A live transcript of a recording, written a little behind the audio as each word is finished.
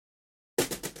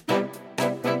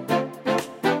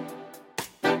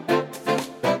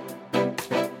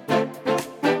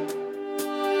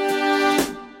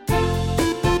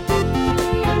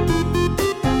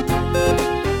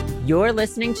You're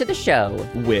listening to the show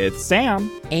with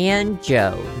Sam and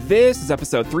Joe. This is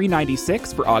episode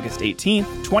 396 for August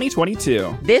 18th,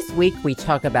 2022. This week we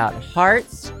talk about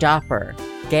Heartstopper,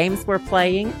 games we're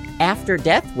playing,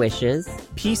 after-death wishes,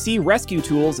 PC rescue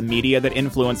tools, media that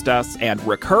influenced us, and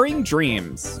recurring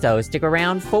dreams. So stick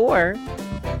around for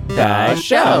the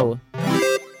show.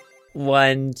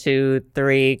 1, 2,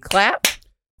 3, clap.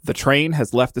 The train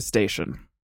has left the station.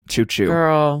 Choo-choo.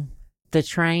 Girl, the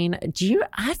train.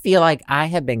 I feel like I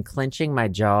have been clenching my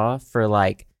jaw for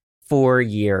like 4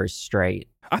 years straight.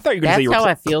 I thought you were going to say you were how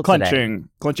I feel clenching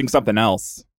something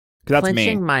else. Because that's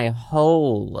clenching me. my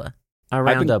hole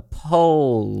around a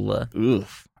pole.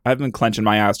 Oof. I've been clenching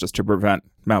my ass just to prevent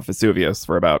Mount Vesuvius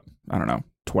for about,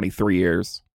 23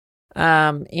 years.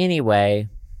 Anyway.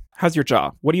 How's your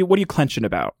jaw? What are you clenching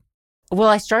about? Well,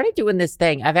 I started doing this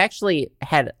thing. I've actually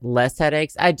had less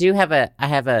headaches. I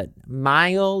have a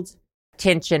mild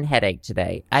tension headache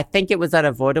today. I think it was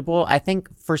unavoidable. I think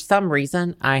for some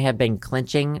reason I have been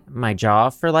clenching my jaw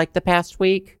for like the past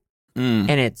week. And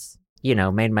it's,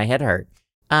 made my head hurt.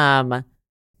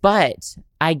 But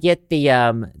I get the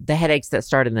headaches that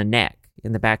start in the neck,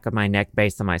 in the back of my neck,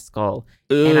 base of my skull.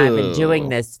 Ew. And I've been doing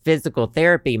this physical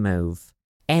therapy move,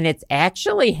 and it's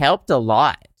actually helped a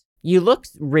lot. You look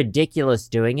ridiculous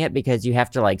doing it because you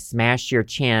have to like smash your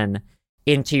chin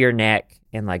into your neck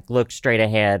and like look straight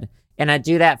ahead. And I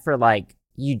do that for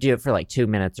you do it for 2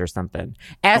 minutes or something.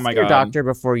 Ask your doctor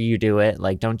before you do it.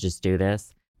 Like, don't just do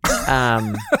this.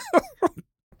 But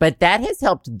that has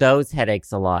helped those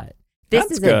headaches a lot. This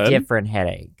is good. A different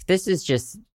headache. This is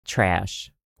just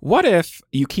trash. What if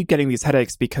you keep getting these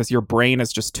headaches because your brain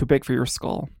is just too big for your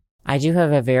skull? I do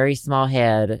have a very small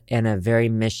head and a very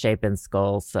misshapen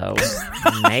skull, so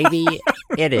maybe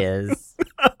it is.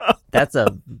 That's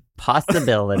a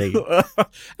possibility.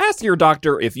 Ask your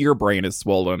doctor if your brain is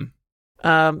swollen.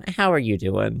 How are you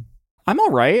doing? I'm all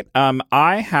right.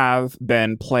 I have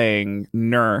been playing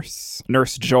Nurse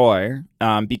Joy,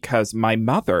 because my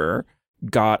mother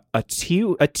got a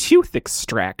tooth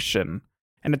extraction,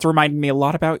 and it's reminded me a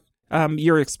lot about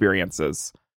your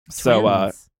experiences.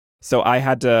 Twins. So I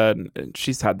had to.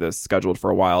 She's had this scheduled for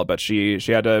a while, but she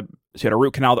had a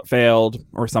root canal that failed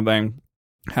or something.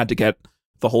 Had to get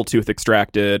the whole tooth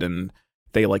extracted, and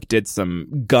they did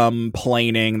some gum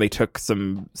planing. They took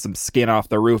some skin off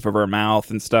the roof of her mouth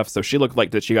and stuff. So she looked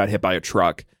like that she got hit by a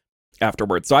truck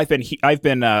afterwards. So I've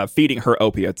been feeding her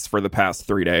opiates for the past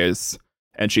 3 days,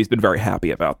 and she's been very happy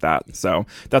about that. So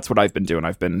that's what I've been doing.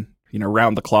 I've been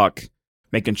round the clock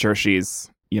making sure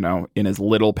she's in as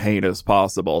little pain as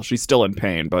possible. She's still in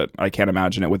pain, but I can't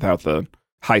imagine it without the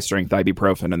high-strength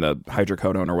ibuprofen and the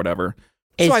hydrocodone or whatever.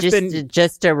 Is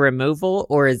just a removal,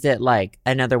 or is it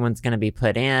another one's going to be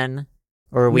put in?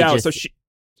 Or are we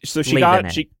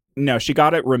she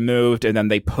got it removed, and then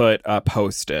they put a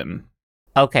post in.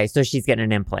 Okay, so she's getting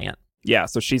an implant. Yeah,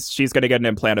 so she's going to get an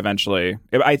implant eventually.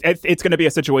 It's going to be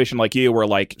a situation like you,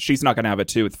 where she's not going to have a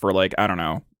tooth for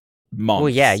months. Well,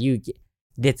 yeah,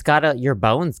 your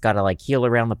bone's gotta heal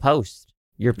around the post.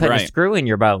 You're putting a screw in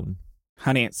your bone.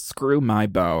 Honey, screw my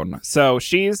bone. So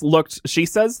she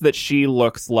says that she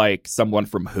looks like someone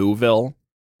from Whoville.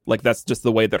 That's just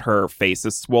the way that her face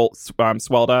is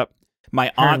swelled up.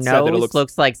 My aunt said that it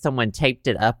looks like someone taped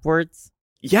it upwards.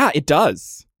 Yeah, it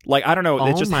does. I don't know.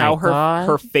 It's just how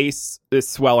her face is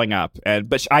swelling up.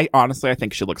 But I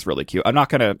think she looks really cute. I'm not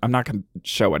gonna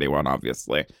show anyone,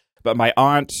 obviously. But my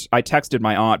aunt, I texted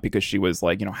my aunt because she was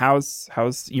like, how's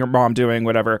your mom doing,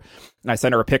 whatever. And I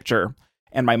sent her a picture,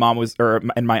 and my aunt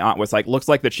was like, looks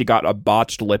like that she got a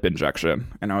botched lip injection.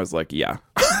 And I was like, yeah.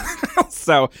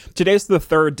 So today's the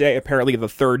third day. Apparently the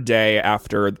third day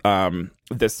after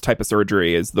this type of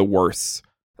surgery is the worst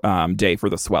day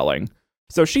for the swelling.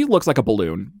 So she looks like a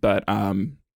balloon. But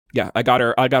yeah, I got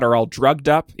her all drugged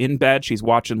up in bed. She's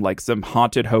watching some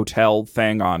haunted hotel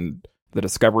thing on the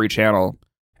Discovery Channel.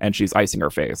 And she's icing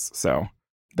her face, so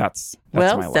that's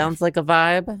my life. Sounds like a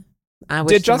vibe. I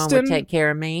wish someone would take care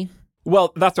of me.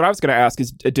 Well, that's what I was going to ask,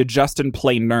 is did Justin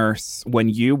play nurse when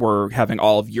you were having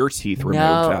all of your teeth removed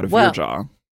out of your jaw?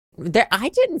 I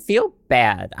didn't feel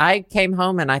bad. I came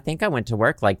home, and I think I went to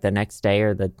work the next day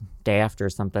or the day after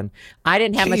or something. I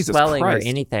didn't have much swelling or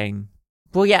anything.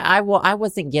 Well, yeah, I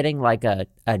wasn't getting a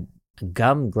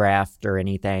gum graft or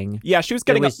anything. Yeah, she was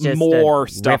getting more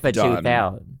stuff rip a done. Tooth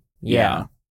out. Yeah.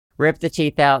 Rip the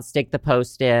teeth out, stick the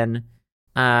post in.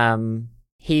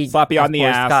 He slap you on the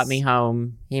ass. Got me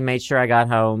home. He made sure I got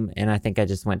home, and I think I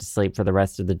just went to sleep for the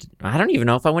rest of the. I don't even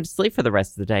know if I went to sleep for the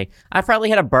rest of the day. I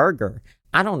probably had a burger.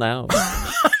 I don't know.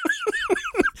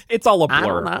 It's all a blur. I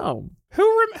don't know.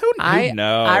 Who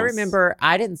knows? I remember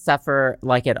I didn't suffer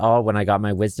like at all when I got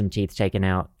my wisdom teeth taken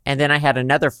out. And then I had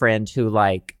another friend who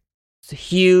like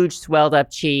huge swelled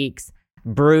up cheeks,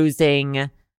 bruising,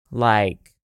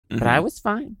 like, but I was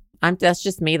fine. That's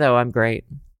just me though. I'm great.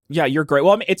 Yeah, you're great.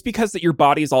 Well, I mean, it's because that your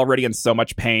body is already in so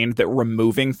much pain that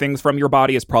removing things from your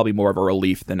body is probably more of a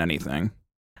relief than anything.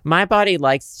 My body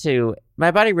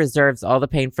reserves all the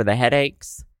pain for the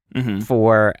headaches,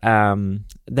 for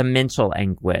the mental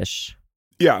anguish.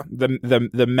 Yeah,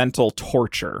 the mental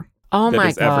torture. Oh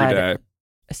my God. Every day.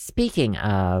 Speaking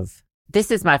of, this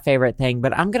is my favorite thing,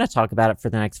 but I'm going to talk about it for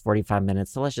the next 45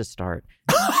 minutes, so let's just start.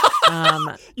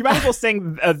 You might as well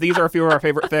sing, these are a few of our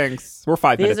favorite things. We're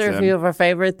 5 minutes in. These are a few of our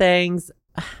favorite things.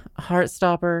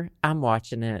 Heartstopper, I'm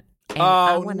watching it.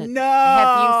 And no!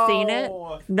 Have you seen it?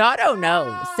 No,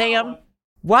 no. Sam,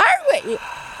 why are we...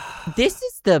 This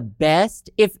is the best.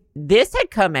 If this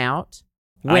had come out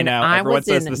when I was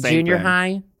in junior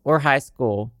high or high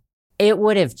school, it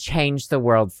would have changed the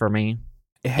world for me.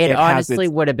 It honestly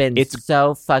would have been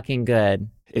so fucking good.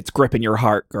 It's gripping your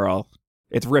heart, girl.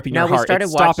 It's ripping your heart.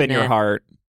 It's stopping your heart.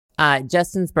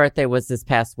 Justin's birthday was this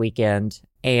past weekend,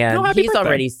 and he's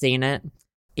already seen it.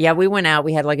 Yeah, we went out.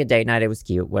 We had like a date night. It was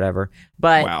cute, whatever.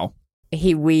 But wow.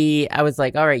 I was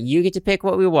like, all right, you get to pick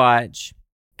what we watch.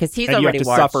 Because you have to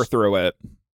suffer through it.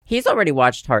 He's already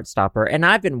watched Heartstopper, and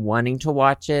I've been wanting to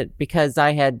watch it because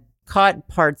I had caught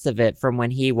parts of it from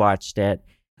when he watched it.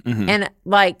 And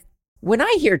like, when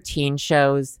I hear teen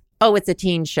shows, it's a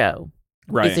teen show.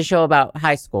 Right. It's a show about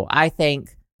high school. I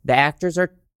think the actors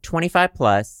are 25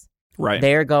 plus. Right.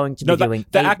 They're going to be doing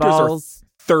the 8 actors balls.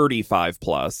 Are 35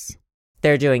 plus.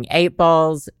 They're doing 8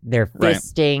 balls. They're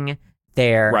fisting. Right.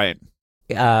 They're right.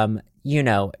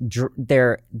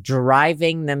 They're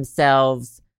driving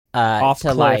themselves off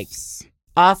to cliffs.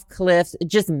 Off cliffs,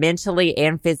 just mentally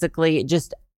and physically,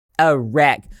 just a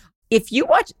wreck. If you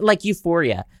watch like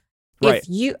Euphoria, right.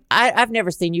 I've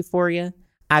never seen Euphoria.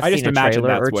 I've seen a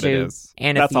trailer or two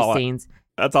and a few scenes.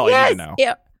 That's all I need to know.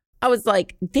 Yeah, I was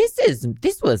like, this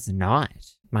was not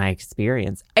my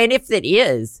experience, and if it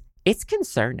is, it's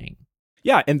concerning.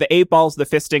 Yeah, and the 8 balls, the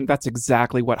fisting, that's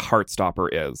exactly what Heartstopper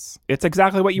is. It's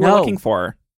exactly what you were looking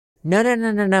for.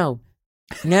 No.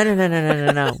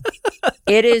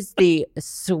 It is the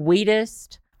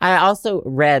sweetest. I also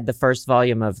read the first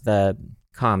volume of the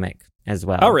comic as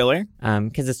well. Oh, really?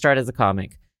 Because it started as a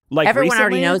comic. Like everyone recently?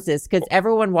 already knows this because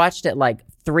everyone watched it like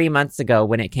 3 months ago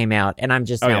when it came out, and I'm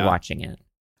just now watching it.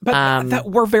 But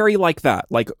we're very like that.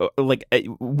 Like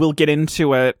we'll get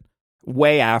into it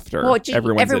way after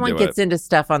everyone gets into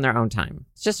stuff on their own time.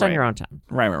 It's just on your own time.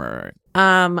 Right.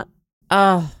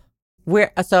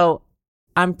 So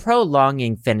I'm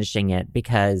prolonging finishing it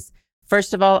because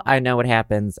first of all, I know what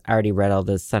happens. I already read all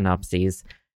the synopses.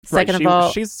 Second of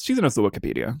all, she's in the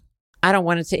Wikipedia. I don't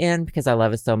want it to end because I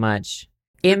love it so much.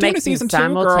 It makes me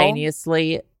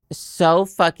simultaneously so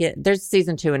fucking... There's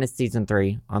season 2 and a season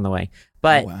 3 on the way.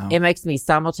 But it makes me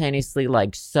simultaneously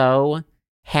like so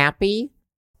happy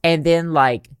and then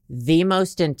like the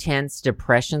most intense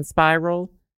depression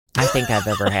spiral I think I've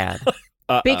ever had.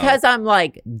 Because I'm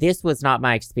like, this was not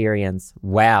my experience.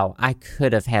 Wow, I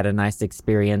could have had a nice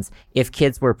experience if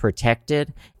kids were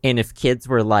protected and if kids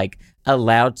were like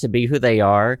allowed to be who they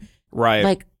are. Right.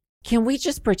 Like, can we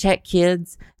just protect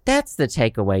kids? That's the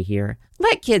takeaway here.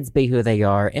 Let kids be who they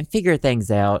are and figure things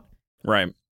out.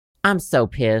 Right. I'm so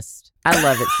pissed. I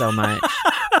love it so much.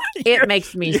 It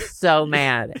makes me so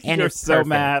mad. And you're it's so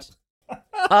mad.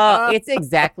 It's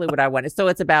exactly what I wanted. So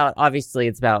it's about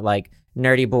like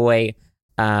nerdy boy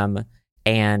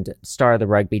and star of the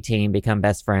rugby team become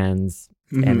best friends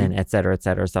and then et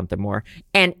cetera, something more.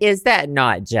 And is that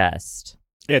not just?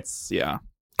 Yeah.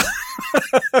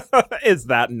 Is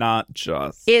that not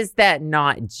just?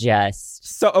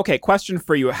 So, okay, question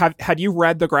for you. Had you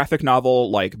read the graphic novel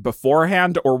like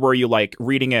beforehand, or were you like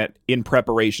reading it in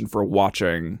preparation for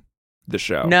watching the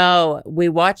show? No, we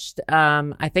watched,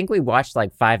 I think we watched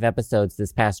like 5 episodes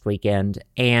this past weekend,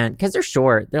 and because they're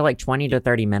short, they're like 20 to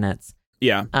 30 minutes.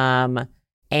 Yeah.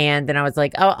 And then I was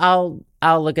like, I'll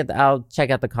check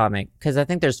out the comic because I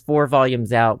think there's 4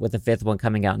 volumes out with the 5th one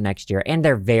coming out next year, and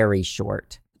they're very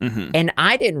short. And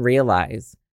I didn't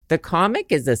realize the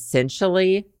comic is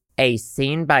essentially a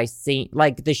scene by scene,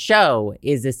 like the show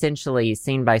is essentially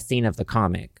scene by scene of the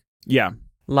comic. Yeah.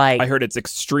 Like I heard it's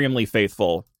extremely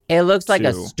faithful. It looks like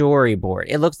a storyboard.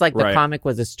 It looks like the comic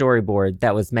was a storyboard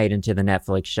that was made into the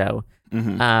Netflix show.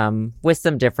 With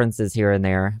some differences here and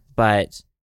there, but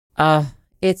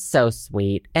it's so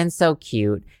sweet and so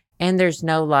cute. And there's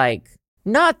no like,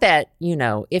 not that,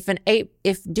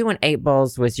 if doing 8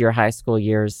 balls was your high school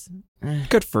years,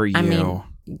 Good for you. I mean,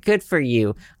 good for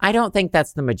you. I don't think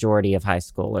that's the majority of high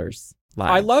schoolers.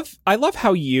 Lives. I love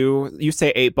how you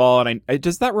say 8-ball, and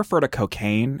does that refer to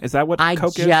cocaine? Is that what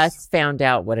coke is? I just found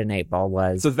out what an 8-ball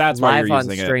was. So that's why you're using it.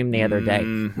 Live on stream the other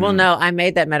day. Well, no, I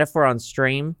made that metaphor on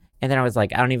stream, and then I was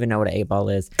like, I don't even know what an 8-ball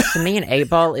is. To me, an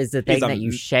 8-ball is the thing that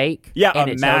you shake. Yeah, and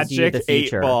a it magic tells you the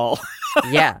future. 8-ball.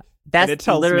 Yeah, that's it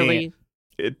tells literally.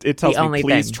 It tells me,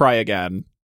 please try again.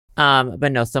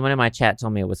 But no, someone in my chat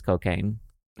told me it was cocaine.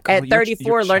 Girl, At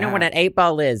 34, learning what an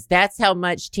 8-ball is. That's how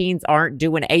much teens aren't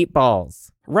doing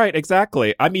 8-balls. Right,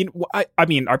 exactly. I mean,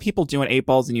 are people doing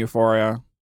 8-balls in Euphoria?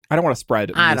 I don't want to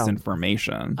spread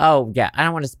misinformation. Oh, yeah. I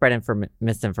don't want to spread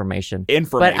misinformation.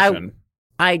 But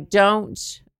I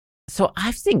don't. So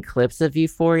I've seen clips of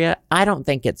Euphoria. I don't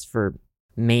think it's for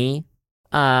me.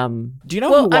 Do you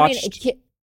know who watched?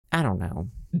 I don't know.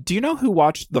 Do you know who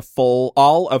watched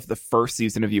all of the first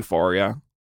season of Euphoria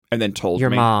and then told me? Your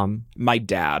mom. My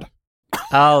dad.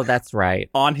 Oh, that's right.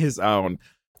 On his own.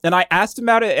 And I asked him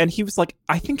about it, and he was like,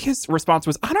 I think his response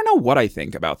was, I don't know what I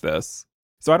think about this.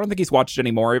 So I don't think he's watched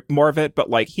any more of it, but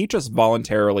like he just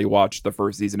voluntarily watched the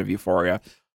first season of Euphoria.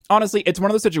 Honestly, it's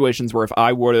one of those situations where if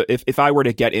I were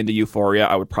to get into Euphoria,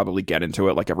 I would probably get into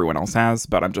it like everyone else has,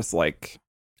 but I'm just like,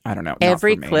 I don't know.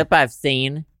 Every clip I've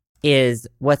seen is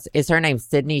her name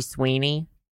Sydney Sweeney?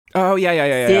 Oh,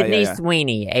 yeah. Sydney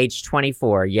Sweeney, age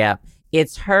 24. Yeah.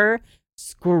 It's her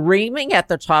screaming at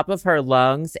the top of her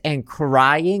lungs and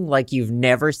crying like you've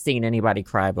never seen anybody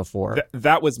cry before.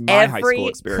 That was my high school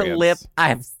experience. Every clip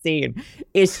I've seen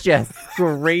is just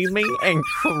screaming and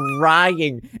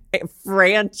crying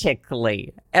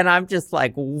frantically. And I'm just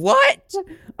like, what?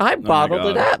 I bottled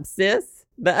it up, sis.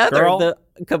 The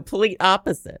complete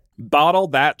opposite. Bottle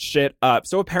that shit up.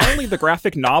 So apparently the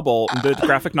graphic novel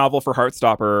for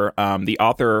Heartstopper, the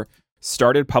author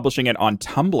started publishing it on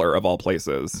Tumblr of all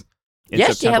places.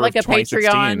 Yeah, she had like a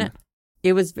Patreon.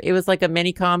 It was like a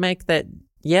mini comic that,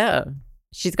 yeah.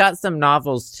 She's got some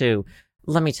novels too.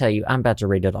 Let me tell you, I'm about to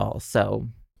read it all. So,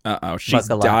 she's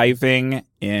diving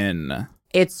in.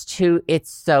 It's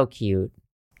so cute.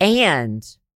 And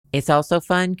it's also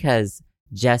fun because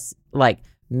just like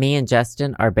me and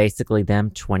Justin are basically them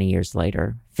 20 years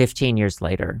later, 15 years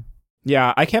later.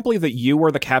 Yeah, I can't believe that you were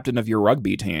the captain of your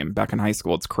rugby team back in high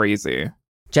school. It's crazy.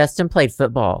 Justin played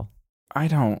football. I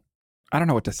don't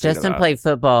know what to say. Justin played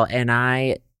football, and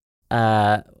I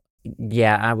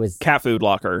was cat food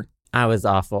locker. I was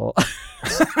awful.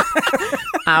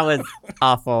 I was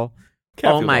awful.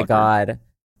 Oh my God.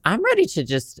 I'm ready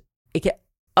to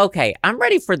I'm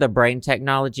ready for the brain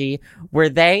technology where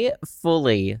they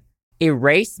fully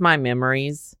erase my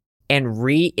memories and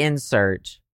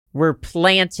reinsert. We're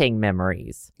planting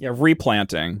memories. Yeah,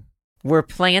 replanting. We're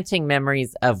planting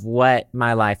memories of what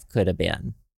my life could have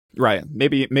been. Right.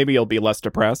 Maybe you'll be less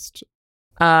depressed.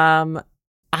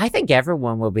 I think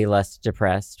everyone will be less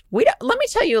depressed. Let me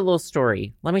tell you a little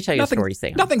story. Let me tell you a story,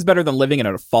 Sam. Nothing's better than living in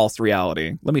a false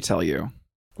reality. Let me tell you.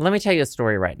 Let me tell you a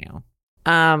story right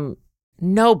now.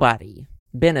 Nobody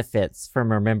benefits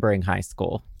from remembering high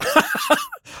school.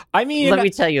 I mean, let me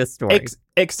tell you a story.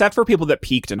 Except for people that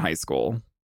peaked in high school.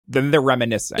 Then they're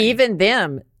reminiscing. Even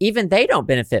they don't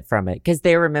benefit from it because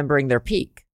they're remembering their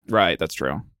peak. Right, that's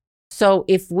true. So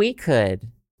if we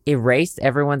could erase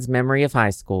everyone's memory of high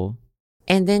school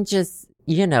and then just,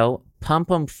 pump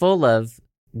them full of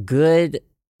good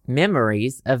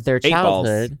memories of their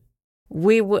childhood,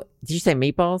 we would. Did you say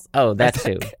meatballs? Oh, that's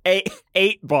two.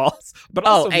 eight balls, but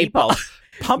also meatballs.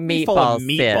 Pump me full of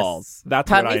meatballs. Sis. That's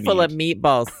Pump what I need. Pump me full of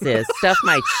meatballs, sis. Stuff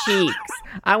my cheeks.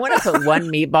 I want to put one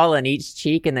meatball in each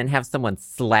cheek and then have someone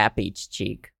slap each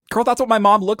cheek. Girl, that's what my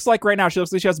mom looks like right now. She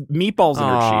looks like she has meatballs in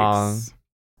her cheeks.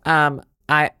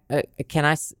 Can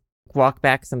I walk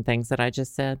back some things that I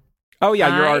just said? Oh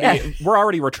yeah, we're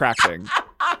already retracting.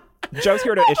 Joe's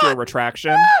here to issue a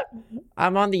retraction.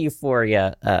 I'm on the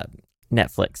Euphoria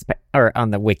Netflix or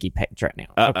on the wiki page right now.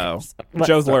 Okay, so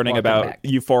Joe's learning about back.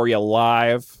 Euphoria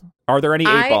live. Are there any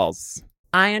 8-balls?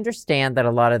 I understand that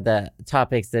a lot of the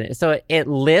topics it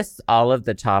lists all of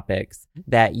the topics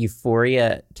that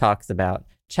Euphoria talks about.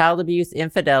 Child abuse,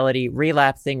 infidelity,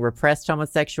 relapsing, repressed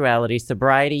homosexuality,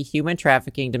 sobriety, human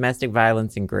trafficking, domestic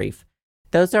violence, and grief.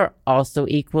 Those are also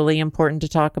equally important to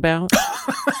talk about.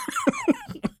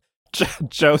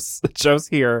 Joe's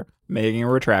here making a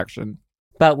retraction.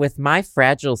 But with my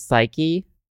fragile psyche,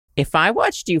 if I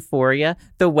watched Euphoria,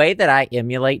 the way that I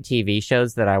emulate TV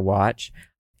shows that I watch,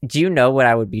 do you know what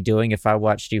I would be doing if I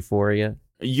watched Euphoria?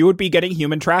 You would be getting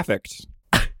human trafficked.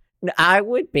 I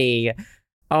would be.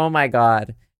 Oh my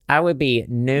God. I would be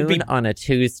noon on a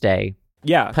Tuesday.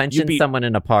 Yeah. Punching someone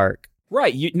in a park.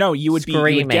 Right. You would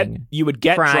screaming, you would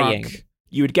get crying. drunk.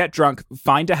 You would get drunk,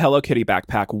 find a Hello Kitty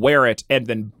backpack, wear it, and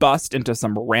then bust into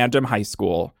some random high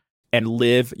school and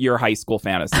live your high school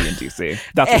fantasy in DC.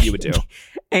 That's what you would do.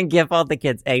 And give all the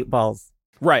kids 8 balls.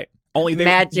 Right. Only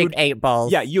magic 8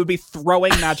 balls. Yeah, you would be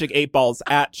throwing magic 8 balls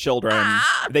at children.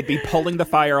 They'd be pulling the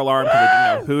fire alarm because they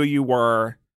didn't know who you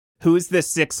were. Who's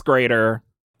this 6th grader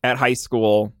at high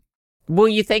school? Well,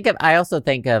 I also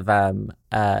think of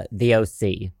the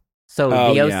OC. So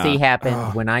the OC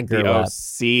happened when I grew up.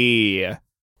 The OC.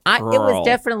 It was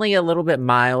definitely a little bit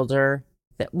milder.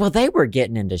 Well, they were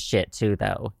getting into shit too,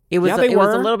 though. It was a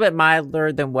little bit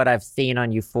milder than what I've seen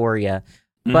on Euphoria,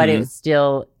 but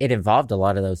it involved a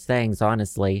lot of those things,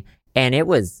 honestly. And it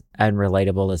was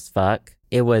unrelatable as fuck.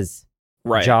 It was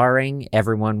jarring.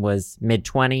 Everyone was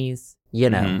mid-20s, you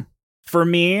know. Mm-hmm. For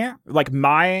me,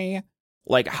 my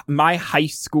high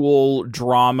school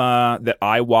drama that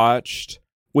I watched,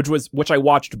 which I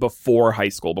watched before high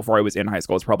school, before I was in high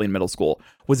school, I was probably in middle school,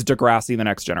 was Degrassi: The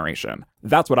Next Generation.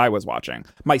 That's what I was watching.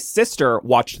 My sister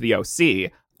watched the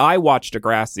OC, I watched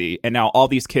Degrassi, and now all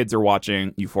these kids are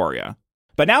watching Euphoria.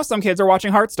 But now some kids are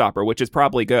watching Heartstopper, which is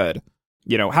probably good.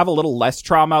 You know, have a little less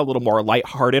trauma, a little more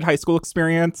lighthearted high school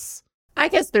experience. I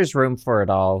guess there's room for it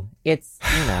all. It's,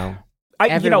 you know,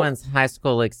 everyone's high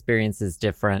school experience is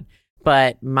different,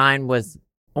 but mine wasn't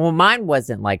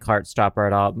like Heartstopper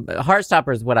at all.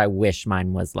 Heartstopper is what I wish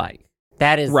mine was like.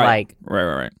 That is right.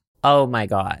 Oh my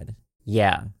God.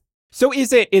 Yeah. So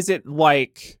is it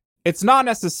like, it's not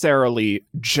necessarily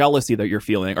jealousy that you're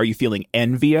feeling. Are you feeling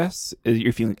envious?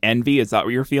 You're feeling envy? Is that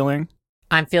what you're feeling?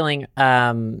 I'm feeling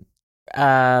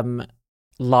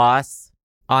loss.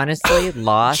 Honestly,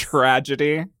 loss.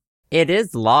 Tragedy. It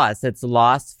is loss. It's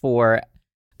loss for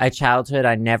a childhood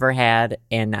I never had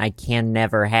and I can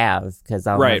never have because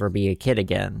I'll never be a kid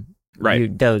again.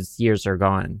 Right. Those years are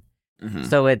gone. Mm-hmm.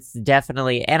 So it's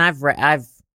definitely, and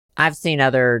I've seen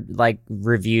other like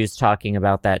reviews talking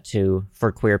about that too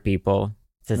for queer people.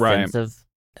 It's a sense of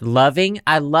loving.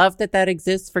 I love that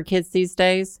exists for kids these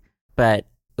days, but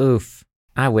oof,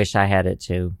 I wish I had it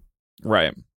too.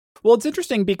 Right. Well, it's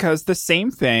interesting because the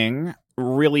same thing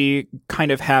really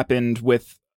kind of happened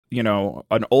with, you know,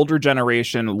 an older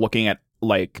generation looking at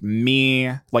like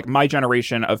me, like my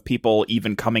generation of people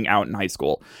even coming out in high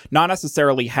school, not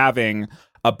necessarily having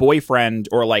a boyfriend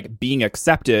or like being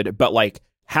accepted, but like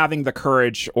having the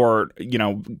courage or, you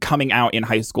know, coming out in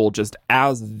high school just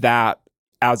as a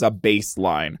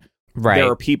baseline. Right.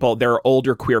 There are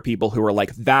older queer people who are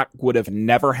like, that would have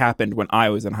never happened when I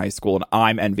was in high school and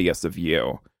I'm envious of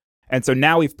you. And so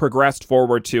now we've progressed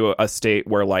forward to a state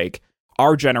where like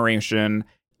our generation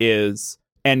is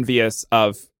envious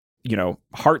of, you know,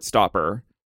 Heartstopper.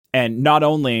 And not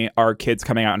only are kids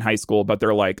coming out in high school, but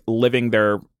they're like living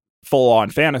their full on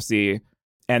fantasy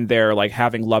and they're like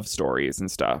having love stories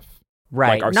and stuff.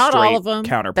 Right. Like our not all of them.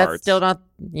 Counterparts. That's still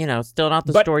not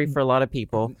the story for a lot of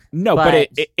people. No, but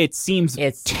it seems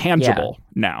tangible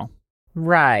now.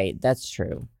 Right. That's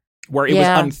true. Where it was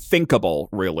unthinkable,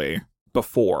 really,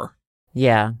 before.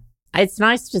 Yeah. It's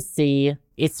nice to see.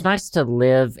 It's nice to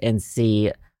live and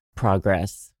see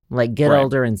progress. Like get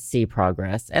older and see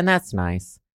progress. And that's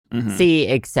nice. Mm-hmm. See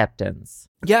acceptance.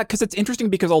 Yeah, because it's interesting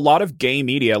because a lot of gay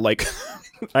media, like,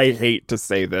 I hate to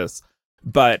say this,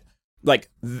 but like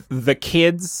the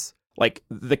kids'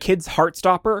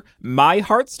 Heartstopper, my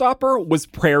Heartstopper was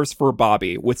Prayers for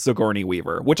Bobby with Sigourney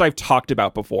Weaver, which I've talked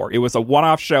about before. It was a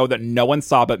one-off show that no one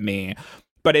saw but me.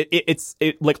 But it's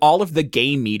like all of the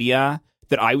gay media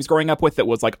that I was growing up with that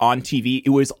was like on TV, it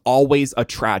was always a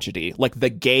tragedy. Like the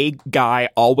gay guy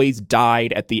always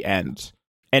died at the end.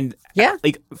 And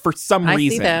like for some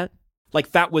reason, see that.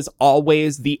 Like that was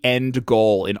always the end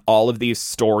goal in all of these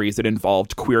stories that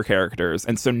involved queer characters.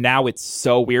 And so now it's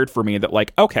so weird for me that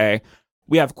like, okay,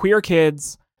 we have queer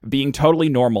kids being totally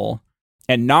normal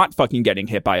and not fucking getting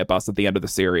hit by a bus at the end of the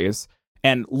series.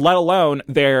 And let alone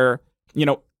they're, you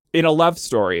know, in a love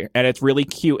story and it's really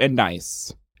cute and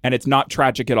nice and it's not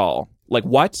tragic at all. Like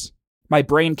what? My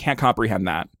brain can't comprehend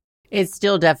that. It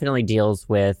still definitely deals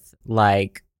with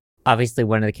like obviously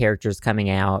one of the characters coming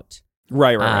out.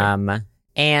 Right.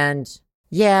 And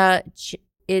yeah,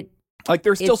 it like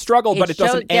there's still struggle, but it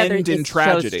doesn't end in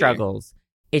tragedy.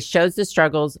 It shows the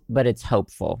struggles, but it's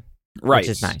hopeful. Right. Which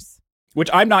is nice. Which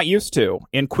I'm not used to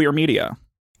in queer media.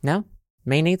 No,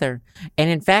 me neither. And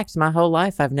in fact, my whole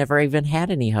life, I've never even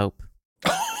had any hope.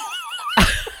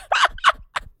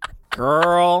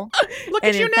 Girl, look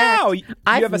at you now.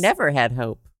 I've never had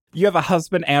hope. You have a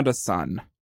husband and a son.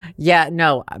 Yeah,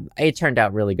 no, it turned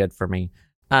out really good for me.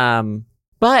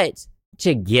 But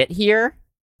to get here,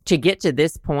 to get to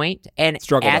this point and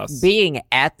being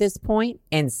at this point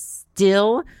and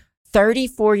still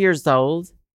 34 years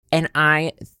old, and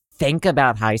I think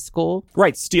about high school.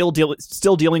 Right. Still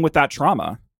dealing with that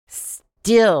trauma.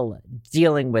 Still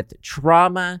dealing with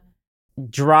trauma,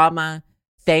 drama,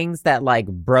 things that like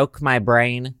broke my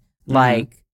brain.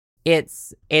 Like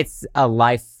it's a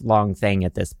lifelong thing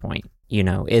at this point. You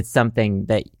know, it's something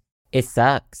that it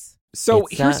sucks. So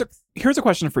here's a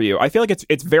question for you. I feel like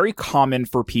it's very common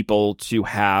for people to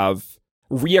have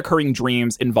reoccurring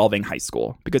dreams involving high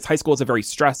school, because high school is a very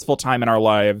stressful time in our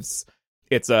lives.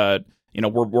 It's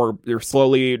we're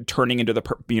slowly turning into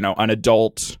an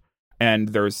adult, and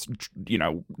there's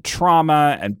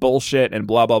trauma and bullshit and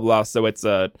blah blah blah. So it's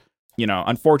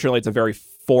unfortunately it's a very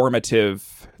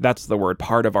formative, that's the word,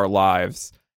 part of our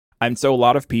lives. And so a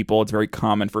lot of people, it's very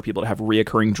common for people to have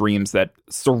reoccurring dreams that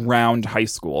surround high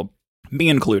school, me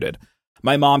included.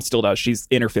 My mom still does. She's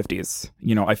in her 50s.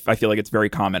 I feel like it's very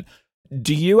common.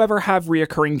 Do you ever have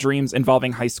reoccurring dreams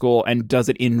involving high school, and does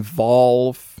it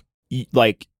involve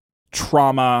like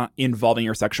trauma involving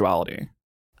your sexuality?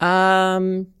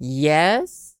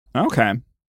 Yes. Okay.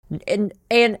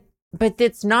 But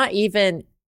it's not even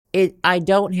it. I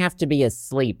don't have to be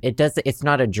asleep. It's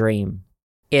not a dream.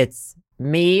 It's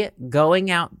me going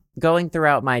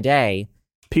throughout my day.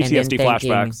 PTSD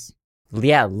flashbacks.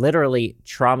 Yeah, literally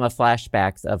trauma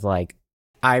flashbacks of like,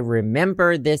 I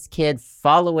remember this kid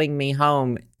following me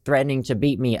home, threatening to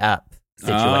beat me up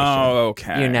situation. Oh,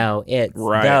 okay. It's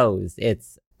those.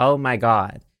 It's, oh my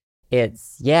God.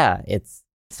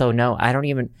 So no,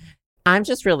 I'm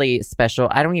just really special.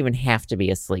 I don't even have to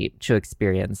be asleep to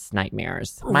experience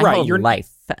nightmares. My whole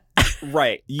life.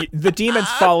 Right. The demons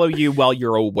follow you while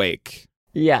you're awake.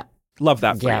 Yeah. Love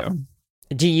that for you.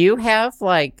 Do you have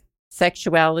like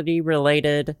sexuality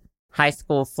related high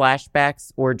school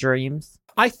flashbacks or dreams?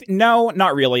 No,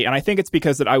 not really. And I think it's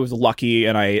because that I was lucky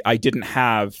and I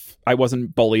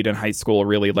wasn't bullied in high school,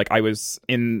 really. Like I was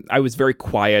very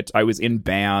quiet. I was in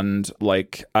band.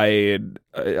 Like I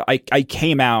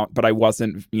came out, but I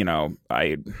wasn't,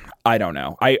 I don't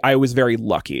know. I was very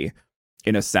lucky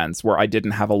in a sense where I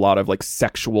didn't have a lot of like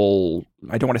sexual,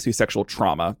 I don't want to say sexual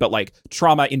trauma, but like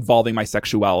trauma involving my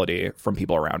sexuality from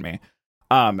people around me.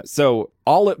 So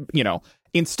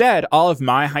instead, all of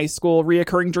my high school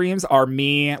reoccurring dreams are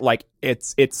me, like,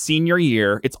 it's senior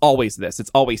year. It's always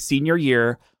senior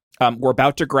year. We're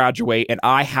about to graduate, and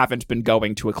I haven't been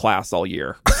going to a class all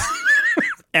year.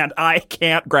 And I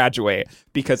can't graduate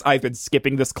because I've been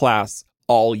skipping this class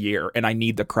all year, and I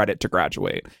need the credit to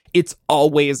graduate. It's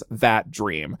always that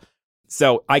dream.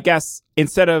 So I guess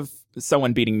instead of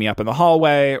someone beating me up in the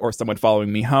hallway or someone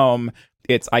following me home,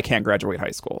 it's I can't graduate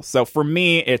high school. So for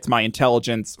me, it's my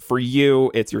intelligence. For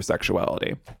you, it's your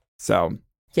sexuality. So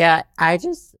yeah,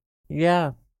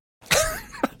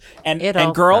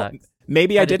 and girl, sucks,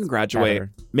 maybe I didn't graduate.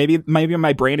 Maybe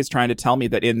my brain is trying to tell me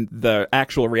that in the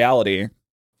actual reality,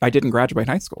 I didn't graduate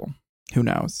high school. Who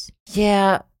knows?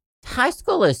 Yeah, high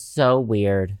school is so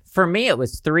weird. For me, it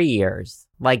was 3 years.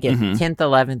 Like 10th,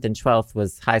 11th, and 12th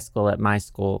was high school at my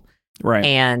school. Right.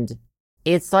 And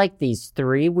it's like these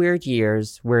 3 weird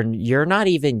years where you're not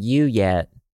even you yet,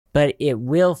 but it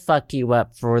will fuck you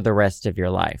up for the rest of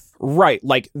your life. Right.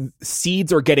 Like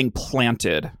seeds are getting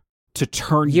planted to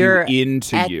turn you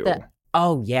into you.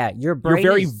 Oh, yeah. Your brain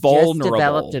very is vulnerable. Just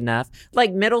developed enough.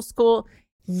 Like middle school,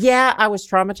 yeah, I was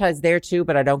traumatized there too,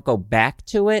 but I don't go back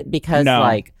to it because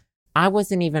like I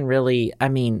wasn't even really,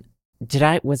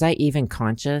 was I even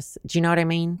conscious? Do you know what I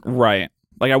mean? Right.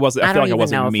 Like I feel like I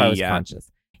wasn't me yet.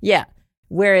 Conscious. Yeah.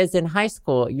 Whereas in high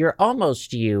school, you're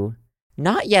almost you.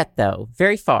 Not yet, though.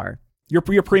 Very far. You're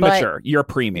premature. You're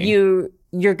preemie.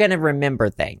 You're going to remember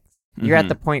things. You're at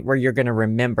the point where you're going to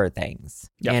remember things.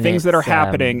 Yeah, and things that are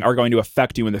happening are going to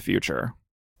affect you in the future.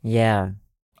 Yeah.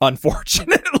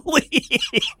 Unfortunately.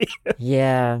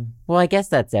 Yeah. Well, I guess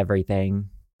that's everything.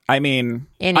 Anyway.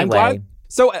 I'm glad.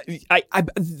 So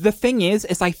the thing is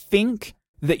I think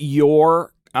that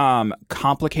your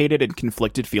complicated and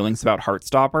conflicted feelings about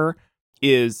Heartstopper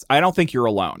is, I don't think you're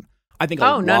alone. I think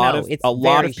a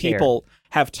lot of people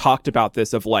have talked about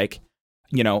this of like,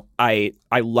 I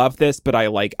love this, but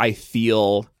I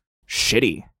feel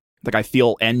shitty. Like I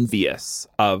feel envious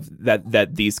of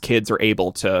that these kids are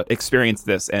able to experience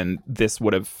this, and this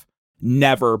would have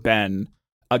never been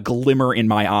a glimmer in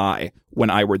my eye when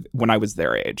I was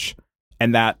their age.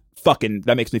 And that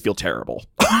makes me feel terrible.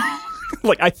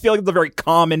 Like I feel like it's a very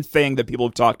common thing that people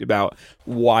have talked about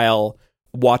while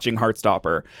watching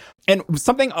Heartstopper. And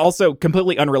something also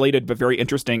completely unrelated but very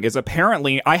interesting is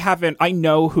apparently I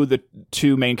know who the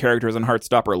two main characters in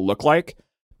Heartstopper look like,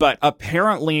 but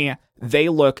apparently they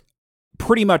look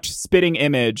pretty much spitting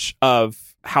image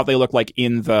of how they look like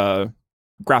in the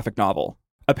graphic novel.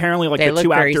 Apparently, like, the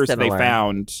two actors they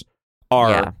found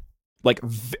are like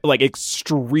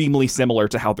extremely similar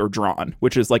to how they're drawn,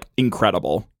 which is like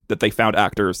incredible that they found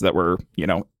actors that were, you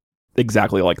know,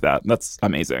 exactly like that. That's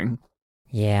amazing.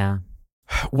 Yeah.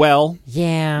 Well,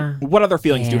 yeah. What other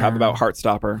feelings do you have about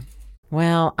Heartstopper?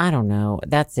 Well, I don't know.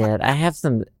 That's it. I have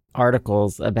some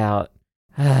articles about.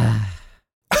 Are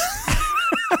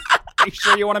you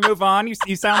sure you want to move on?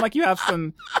 You sound like you have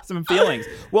some feelings.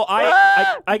 Well,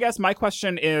 I guess my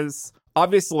question is,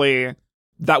 obviously,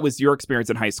 that was your experience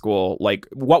in high school. Like,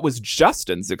 what was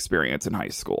Justin's experience in high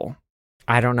school?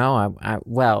 I don't know.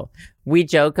 Well, we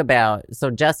joke about, so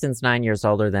Justin's 9 years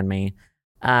older than me.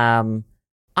 I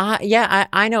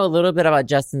know a little bit about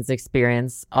Justin's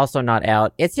experience. Also not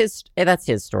out. That's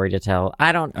his story to tell.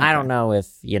 I don't know if,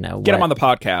 you know. Get him on the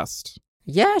podcast.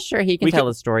 Yeah, sure. He can tell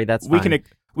a story. That's fine.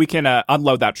 We can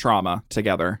unload that trauma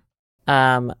together.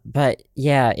 But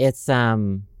yeah, it's,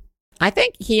 I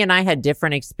think he and I had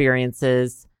different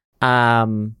experiences. I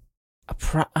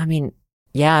mean,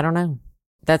 yeah, I don't know.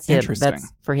 That's him.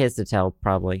 That's for his to tell,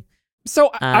 probably. So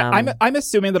I'm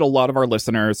assuming that a lot of our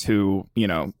listeners who, you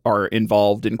know, are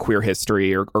involved in queer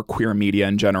history or queer media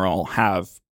in general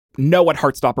know what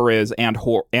Heartstopper is and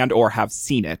or have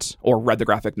seen it or read the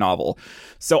graphic novel.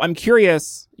 So I'm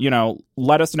curious, you know,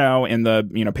 let us know in the,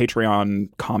 you know,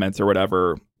 Patreon comments or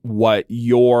whatever what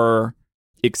your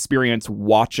experience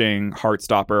watching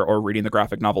Heartstopper or reading the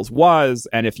graphic novels was,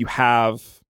 and if you have,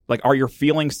 like, are your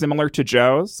feelings similar to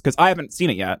Joe's? Because I haven't seen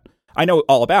it yet. I know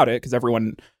all about it because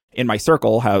everyone in my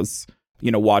circle has,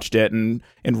 you know, watched it and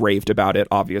raved about it,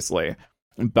 obviously.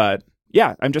 But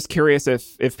yeah, I'm just curious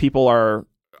if people are,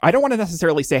 I don't want to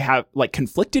necessarily say have like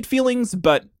conflicted feelings,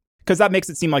 but because that makes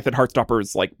it seem like that Heartstopper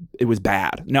is like, it was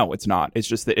bad. No, it's not. It's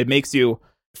just that it makes you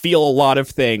feel a lot of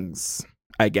things,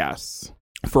 I guess,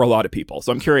 for a lot of people.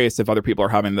 So I'm curious if other people are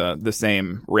having the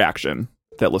same reaction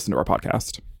that listen to our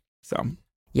podcast. So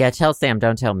yeah, tell Sam,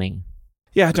 don't tell me.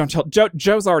 Yeah, don't tell.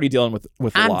 Joe's already dealing with a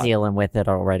lot. I'm dealing with it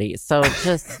already. So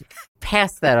just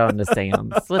pass that on to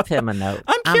Sam. Slip him a note.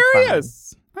 I'm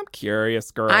curious. I'm curious,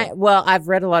 girl. I've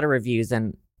read a lot of reviews,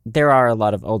 and there are a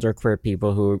lot of older queer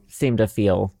people who seem to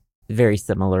feel very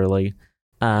similarly,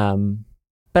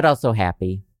 but also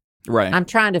happy. Right. I'm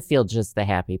trying to feel just the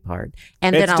happy part.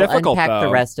 And then I'll unpack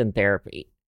the rest in therapy.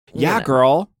 Yeah,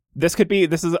 girl. This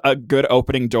is a good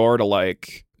opening door to,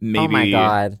 like, maybe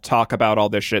talk about all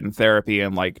this shit in therapy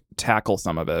and, like, tackle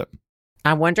some of it.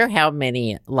 I wonder how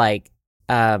many, like,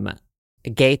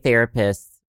 gay therapists,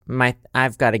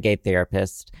 I've got a gay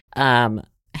therapist,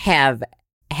 have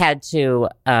had to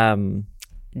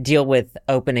deal with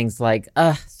openings like,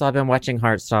 so I've been watching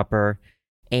Heartstopper,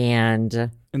 and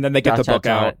then they get the book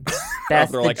out.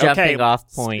 That's the like, jumping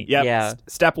off point. Yep. Yeah.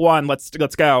 Step one. Let's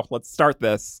go. Let's start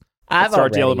this. Let's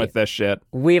start dealing with this shit.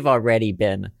 We've already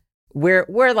been.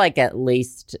 We're like at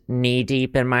least knee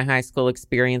deep in my high school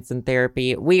experience in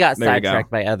therapy. We got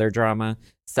sidetracked by other drama,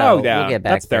 so we'll get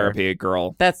back. That's therapy,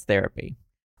 girl. That's therapy.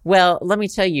 Well, let me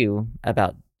tell you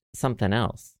about something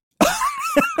else.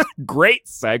 Great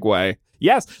segue.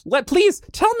 Yes, please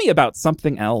tell me about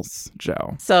something else,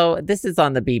 Joe. So this is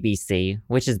on the BBC,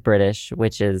 which is British,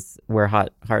 which is where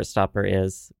Heartstopper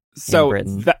is. So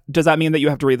in Britain. Does that mean that you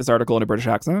have to read this article in a British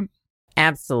accent?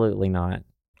 Absolutely not.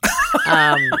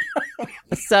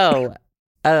 So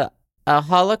a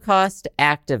Holocaust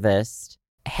activist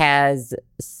has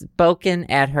spoken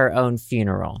at her own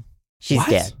funeral. She's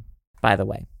dead, by the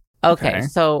way. Okay,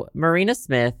 so Marina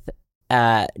Smith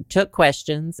took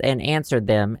questions and answered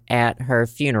them at her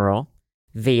funeral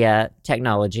via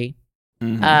technology.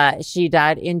 Mm-hmm. She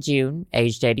died in June,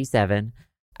 aged 87.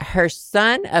 Her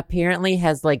son apparently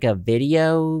has like a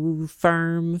video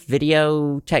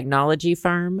technology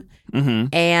firm.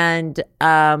 Mm-hmm. And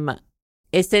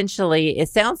essentially, it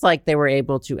sounds like they were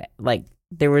able to, like,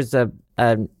 there was a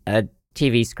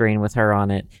TV screen with her on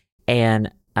it,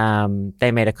 and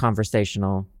they made a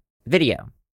conversational video.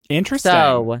 Interesting.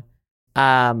 So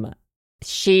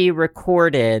she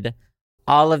recorded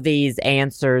all of these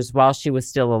answers while she was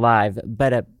still alive,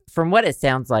 but from what it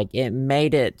sounds like, it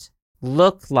made it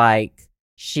look like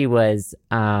she was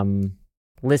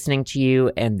listening to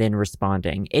you and then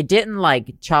responding. It didn't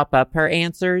like chop up her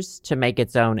answers to make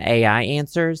its own AI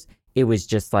answers. It was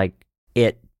just like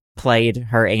it played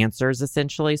her answers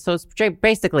essentially. So it's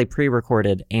basically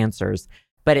pre-recorded answers,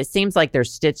 but it seems like they're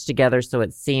stitched together. So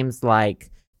it seems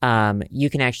like you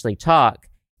can actually talk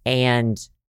and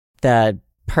the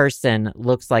person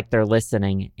looks like they're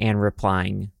listening and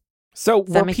replying. So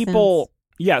were people...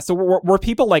 Yeah, so were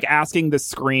people like asking the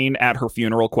screen at her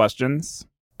funeral questions?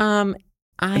 And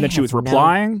then she was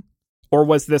replying? Or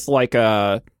was this like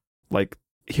a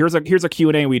here's a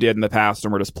Q&A we did in the past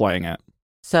and we're just playing it?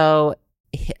 So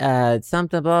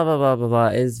something blah blah blah blah blah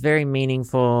is very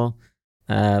meaningful.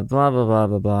 Blah blah blah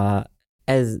blah blah.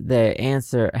 As they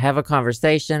answer, have a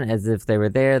conversation as if they were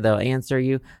there. They'll answer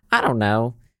you. I don't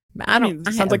know.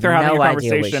 It sounds like they're having a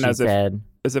conversation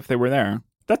as if they were there.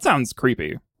 That sounds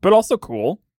creepy, but also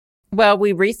cool. Well,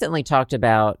 we recently talked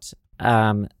about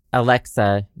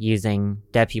Alexa using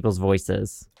dead people's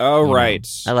voices. Oh, right.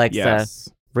 Alexa, yes.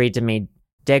 Read to me.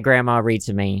 Dead grandma, read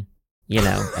to me.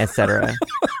 Etc.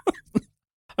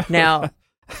 Now,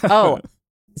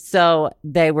 so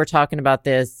they were talking about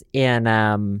this in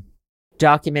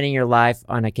documenting your life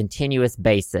on a continuous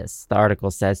basis, the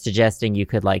article says, suggesting you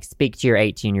could like speak to your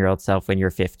 18-year-old self when you're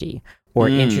 50 or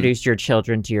introduce your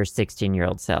children to your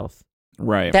 16-year-old self.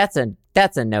 Right. That's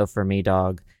a no for me,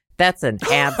 dog. That's an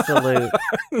absolute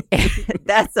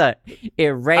that's a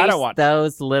erase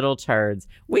those little turds.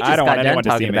 We just got done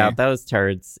talking about those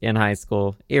turds in high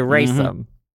school. Erase them.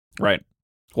 Right.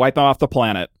 Wipe off the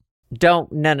planet. No.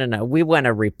 We want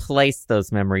to replace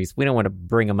those memories. We don't want to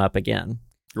bring them up again.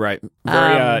 Right.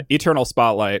 Very eternal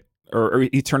spotlight or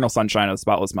eternal sunshine of the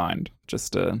spotless mind.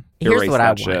 Just to erase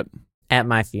that shit. Want at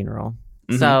my funeral.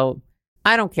 So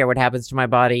I don't care what happens to my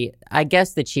body. I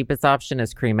guess the cheapest option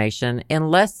is cremation,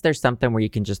 unless there's something where you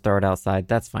can just throw it outside.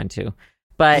 That's fine too.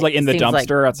 But like in the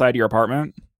dumpster outside your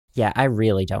apartment? Yeah, I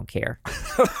really don't care.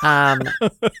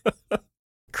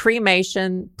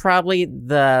 Cremation, probably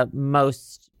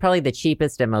the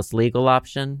cheapest and most legal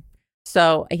option.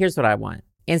 So here's what I want.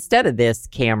 Instead of this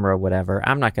camera, whatever,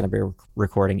 I'm not going to be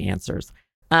recording answers.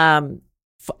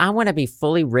 I want to be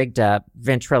fully rigged up,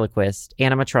 ventriloquist,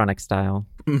 animatronic style.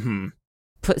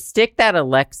 Stick that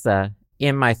Alexa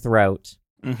in my throat,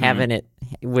 having it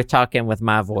talking with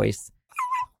my voice.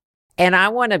 And I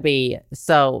want to be,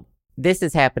 so this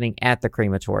is happening at the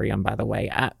crematorium, by the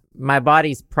way. My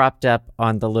body's propped up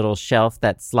on the little shelf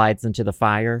that slides into the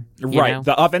fire. Right.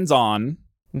 The oven's on.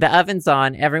 The oven's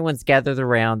on. Everyone's gathered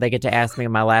around. They get to ask me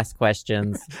my last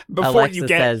questions. Before you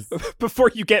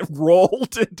get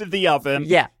rolled into the oven.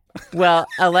 Yeah. Well,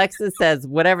 Alexa says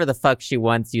whatever the fuck she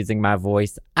wants using my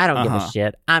voice. I don't give a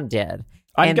shit. I'm dead.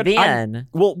 What I'm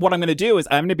going to do is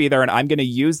I'm going to be there and I'm going to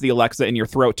use the Alexa in your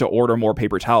throat to order more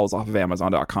paper towels off of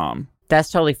Amazon.com.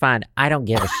 That's totally fine. I don't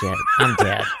give a shit. I'm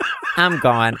dead. I'm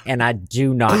gone, and I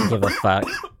do not give a fuck.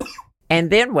 And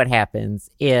then what happens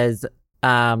is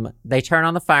they turn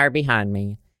on the fire behind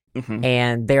me,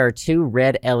 and there are 2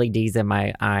 red LEDs in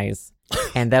my eyes,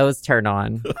 and those turn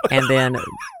on, and then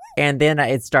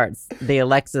the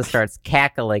Alexa starts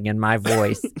cackling in my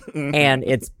voice, and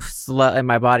it's slow, and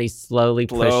my body's slowly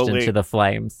pushed into the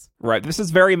flames. Right. This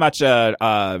is very much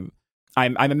I'm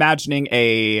imagining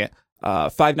a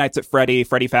Five Nights at Freddy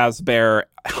Fazbear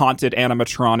haunted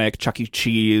animatronic Chuck E.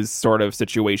 Cheese sort of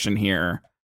situation here.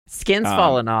 Skin's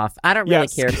falling off. I don't really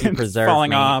care if you preserve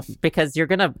me off because you're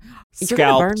gonna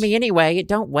burn me anyway.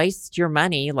 Don't waste your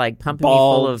money like pumping me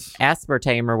full of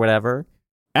aspartame or whatever.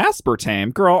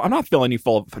 Aspartame? Girl, I'm not filling you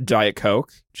full of Diet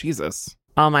Coke. Jesus.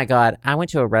 Oh my God. I went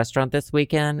to a restaurant this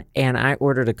weekend and I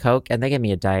ordered a Coke and they gave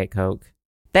me a Diet Coke.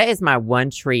 That is my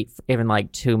one treat in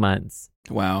like 2 months.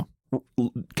 Wow.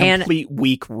 Complete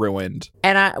week ruined.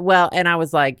 And I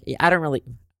was like,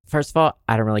 first of all,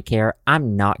 I don't really care.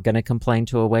 I'm not going to complain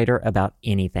to a waiter about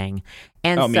anything.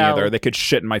 And me either. They could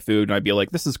shit in my food and I'd be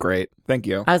like, this is great. Thank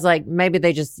you. I was like, maybe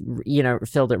they just,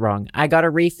 filled it wrong. I got a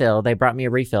refill. They brought me a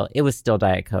refill. It was still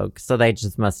Diet Coke. So they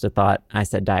just must have thought I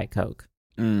said Diet Coke.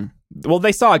 Well,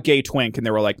 they saw a gay twink and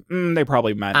they were like, they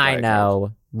probably meant Diet I know,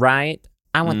 Coke. Right?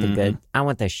 I want the good. I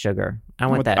want the sugar. I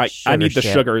want that sugar I need the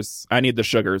shit. sugars. I need the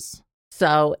sugars.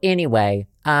 So anyway,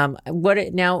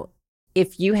 now,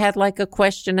 if you had like a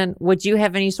question, would you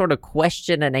have any sort of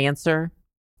question and answer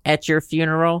at your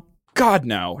funeral? God,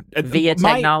 no. Via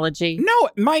technology? No,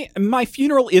 my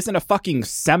funeral isn't a fucking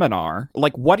seminar.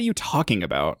 Like, what are you talking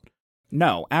about?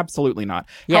 No, absolutely not.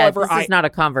 Yeah, however, this is not a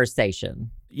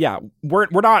conversation. Yeah, we're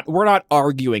not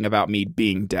arguing about me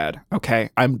being dead. Okay,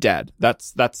 I'm dead.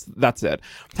 That's it.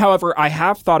 However, I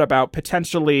have thought about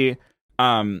potentially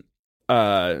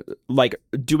like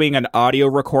doing an audio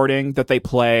recording that they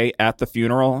play at the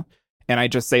funeral, and I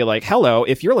just say like, "Hello,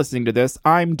 if you're listening to this,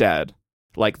 I'm dead,"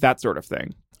 like that sort of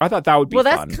thing. I thought that would be fun.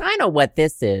 Well, that's kind of what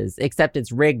this is, except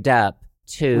it's rigged up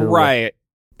to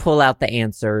pull out the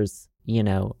answers.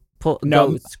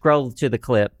 Go scroll to the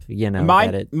clip.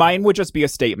 Mine would just be a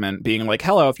statement being like,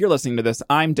 "Hello, if you're listening to this,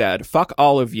 I'm dead. Fuck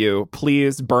all of you.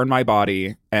 Please burn my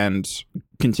body and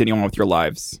continue on with your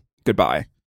lives. Goodbye."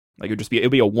 Like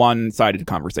it'd be a one-sided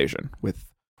conversation with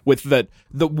the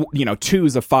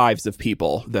twos of fives of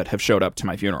people that have showed up to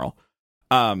my funeral.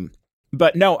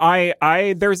 But no,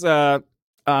 there's a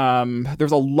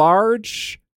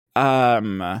large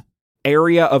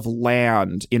area of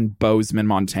land in Bozeman,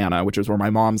 Montana, which is where my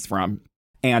mom's from.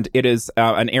 And it is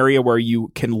an area where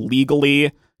you can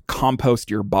legally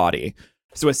compost your body.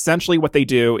 So essentially what they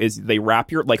do is they wrap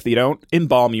they don't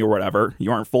embalm you or whatever.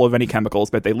 You aren't full of any chemicals,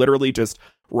 but they literally just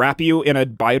wrap you in a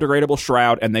biodegradable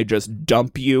shroud and they just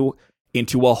dump you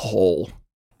into a hole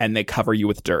and they cover you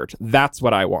with dirt. That's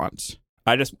what I want.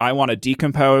 I want to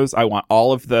decompose. I want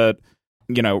all of the,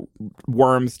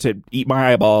 worms to eat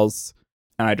my eyeballs.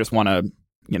 And I just want to,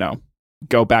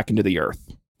 go back into the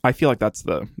earth. I feel like that's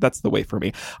the way for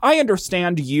me. I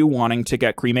understand you wanting to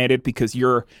get cremated because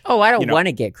you're... Oh, I don't want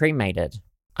to get cremated.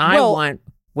 I want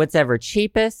what's ever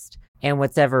cheapest and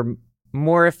what's ever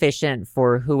more efficient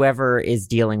for whoever is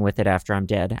dealing with it after I'm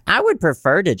dead. I would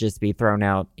prefer to just be thrown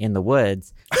out in the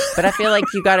woods, but I feel like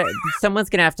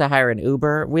someone's going to have to hire an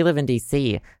Uber. We live in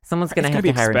DC. Someone's going to have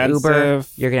to hire an Uber.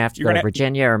 You're going to have to go to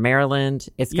Virginia or Maryland.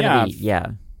 It's going to be,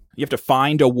 You have to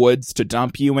find a woods to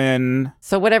dump you in.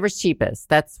 So whatever's cheapest,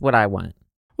 that's what I want.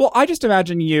 Well, I just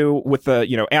imagine you with the,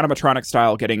 animatronic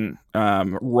style getting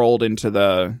rolled into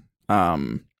the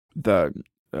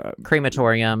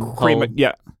crematorium.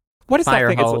 Yeah. What is fire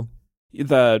that thing? hole? It's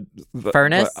the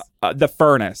furnace? The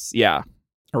furnace, yeah.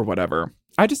 Or whatever.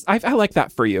 I like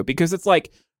that for you because it's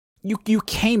like you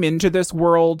came into this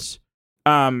world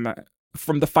from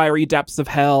the fiery depths of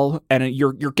hell and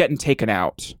you're getting taken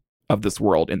out of this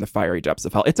world in the fiery depths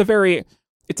of hell. It's very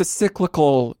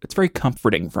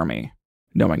comforting for me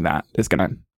knowing that is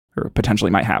gonna or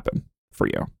potentially might happen for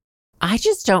you. I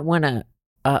just don't want to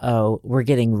we're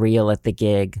getting real at the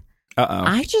gig.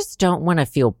 I just don't want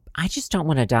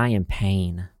to die in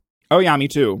pain. Oh yeah, me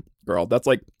too, girl. That's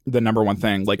like the number one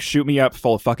thing. Like shoot me up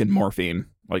full of fucking morphine.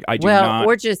 Like I do not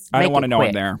or just I don't want to know quick.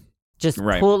 I'm there. Just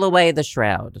pull away the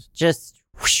shroud. Just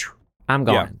whoosh, I'm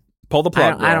gone. Yeah. Pull the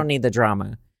plug. I don't need the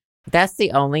drama. That's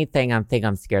the only thing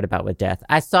I'm scared about with death.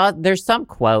 I saw there's some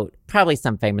quote, probably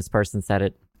some famous person said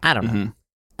it. I don't know.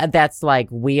 That's like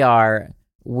we are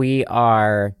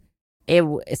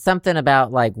something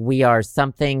about like we are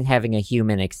something having a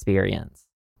human experience.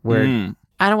 Where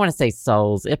I don't want to say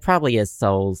souls. It probably is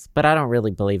souls, but I don't really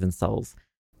believe in souls.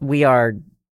 We are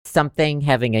something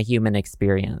having a human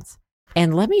experience.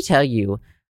 And let me tell you,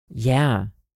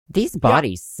 these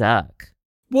bodies suck.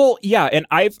 Well, yeah, and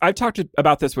I've talked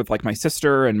about this with like my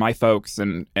sister and my folks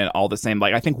and all the same.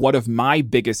 Like I think one of my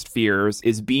biggest fears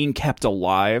is being kept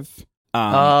alive when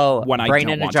I brain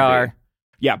don't in a want jar. to be.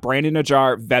 Yeah, brain in a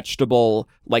jar, vegetable,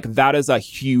 like that is a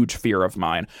huge fear of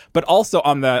mine. But also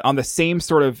on the same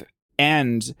sort of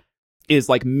end is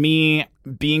like me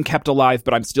being kept alive,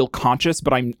 but I'm still conscious,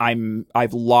 but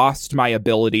I've lost my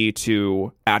ability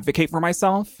to advocate for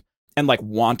myself. And like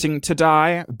wanting to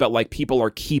die, but like people are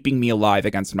keeping me alive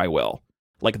against my will.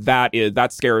 Like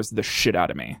that scares the shit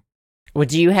out of me. Well,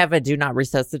 do you have a do not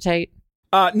resuscitate?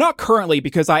 Not currently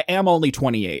because I am only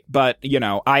 28, but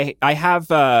I have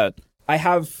a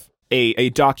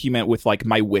document with like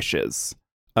my wishes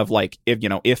of like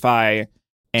if I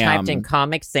am typed in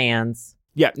Comic Sans.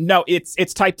 Yeah, no,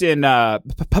 it's typed in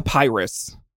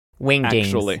papyrus. Wingdings.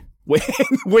 Actually.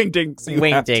 Wingdings. So you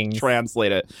have to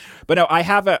translate it. But no, I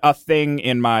have a thing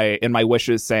in my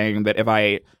wishes saying that if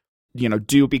I,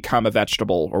 do become a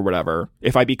vegetable or whatever,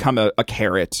 if I become a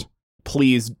carrot,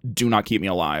 please do not keep me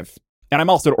alive. And I'm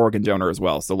also an organ donor as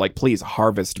well. So like, please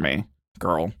harvest me,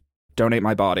 girl. Donate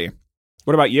my body.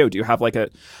 What about you? Do you have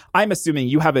I'm assuming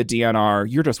you have a DNR.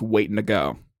 You're just waiting to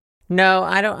go. No,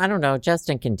 I don't know.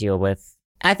 Justin can deal with.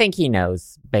 I think he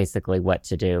knows basically what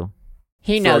to do.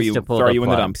 He knows to pull the plug. Throw you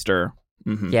in the dumpster.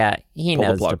 Mm-hmm. Yeah, he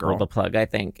knows to pull the plug, I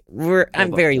think.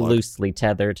 I'm very loosely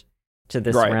tethered to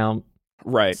this realm.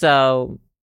 Right. So,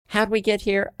 how'd we get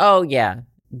here? Oh, yeah.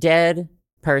 Dead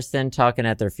person talking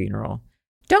at their funeral.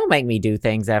 Don't make me do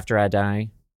things after I die.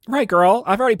 Right, girl.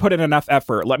 I've already put in enough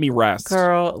effort. Let me rest.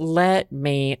 Girl, let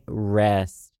me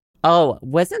rest. Oh,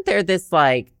 wasn't there this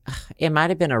it might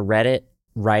have been a Reddit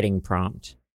writing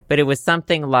prompt, but it was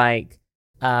something like,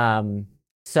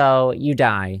 so you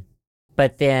die,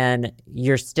 but then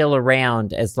you're still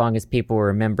around as long as people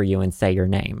remember you and say your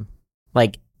name.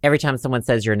 Like every time someone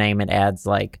says your name, it adds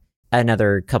like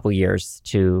another couple years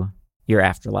to your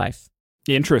afterlife.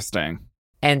 Interesting.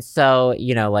 And so,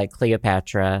 like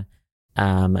Cleopatra,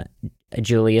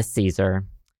 Julius Caesar,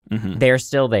 they're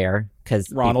still there because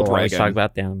people always talk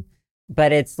about them.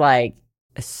 But it's like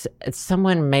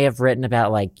someone may have written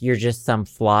about like you're just some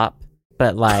flop,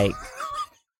 but like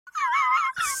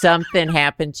something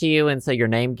happened to you, and so your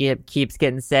name keeps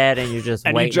getting said, and you're just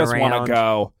waiting around. And you just want to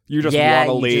go. You just want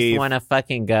to leave. You just want to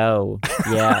fucking go.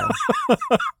 Yeah.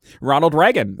 Ronald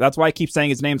Reagan. That's why I keep saying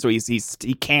his name. So he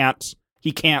can't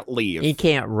leave. He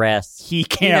can't rest. He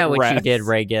can't. You know what rest. you did,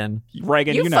 Reagan.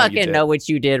 Reagan, you fucking know what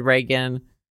you did, Reagan.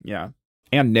 Yeah,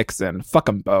 and Nixon. Fuck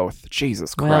them both.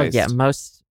 Jesus Christ. Well, yeah,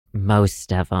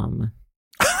 most of them.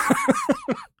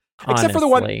 Except for the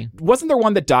one. Wasn't there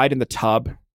one that died in the tub?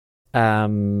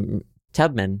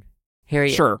 Tubman.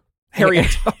 Harriet. Sure. Harriet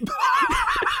Tubman.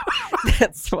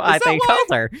 That's why they called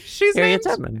her. She's Harriet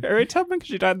Tubman. Harriet Tubman because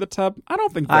she died in the tub? I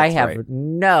don't think that's right. I have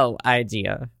no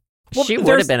idea. Well, she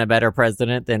would have been a better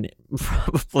president than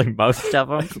probably most of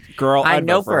them. Girl, I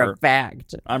know for a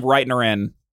fact. I'm writing her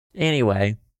in.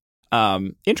 Anyway.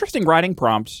 Interesting writing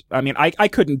prompt. I mean, I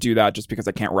couldn't do that just because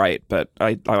I can't write, but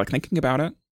I like thinking about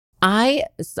it. I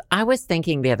was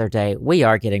thinking the other day, we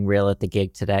are getting real at the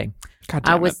gig today. God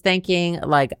damn I was thinking,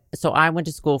 so I went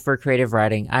to school for creative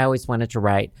writing. I always wanted to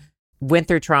write. Went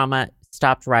through trauma,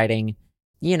 stopped writing,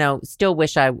 still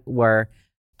wish I were.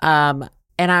 And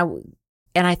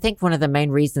I think one of the main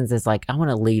reasons is I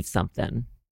want to leave something.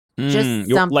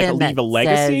 Just something like leave a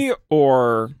legacy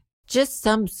or just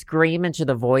some scream into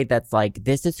the void that's like,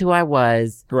 this is who I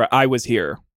was. Right. I was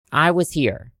here.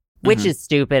 Which is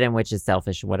stupid and which is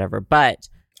selfish or whatever. But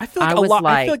I feel like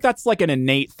I feel like that's like an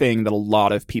innate thing that a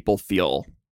lot of people feel.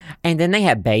 And then they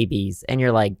have babies, and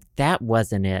you're like, that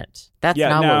wasn't it. That's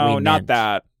not what we meant. Not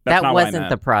that. That wasn't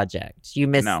the project. You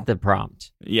missed the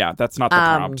prompt. Yeah, that's not the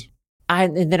prompt.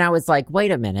 And then I was like,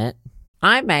 wait a minute.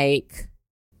 I make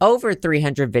over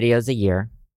 300 videos a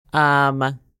year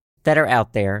that are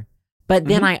out there. But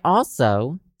then I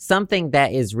also, something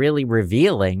that is really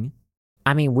revealing,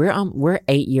 I mean, we're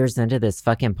 8 years into this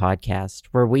fucking podcast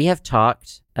where we have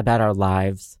talked about our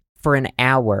lives for an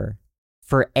hour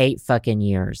for 8 fucking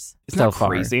years. Isn't so that far.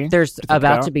 Crazy There's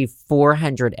about to be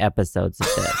 400 episodes of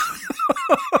this.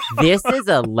 This is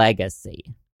a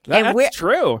legacy. That's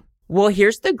true. Well,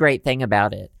 here's the great thing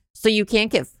about it. So you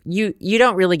can't get, you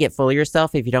don't really get full of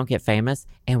yourself if you don't get famous.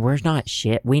 And we're not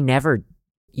shit. We never,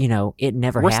 it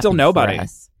never We're still nobody. For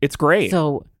us. It's great.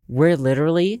 So we're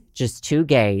literally just 2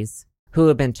 gays who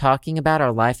have been talking about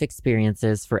our life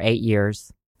experiences for 8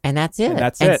 years. And that's it.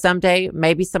 And someday,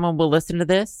 maybe someone will listen to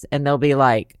this and they'll be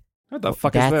like, what the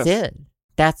fuck is this?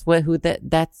 That's it.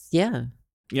 That's, yeah.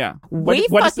 Yeah. We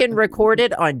fucking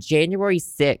recorded on January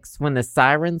 6th when the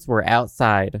sirens were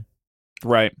outside.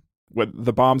 Right. With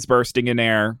the bombs bursting in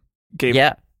air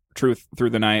gave truth through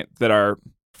the night that our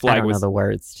flag was the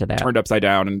words to that. Turned upside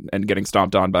down and getting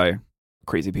stomped on by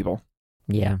crazy people.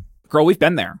 Yeah. Girl, we've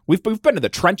been there. We've been to the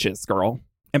trenches, girl.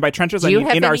 And by trenches, I mean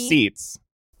in our seats.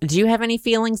 Do you have any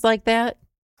feelings like that?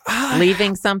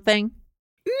 Leaving something?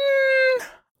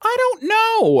 I don't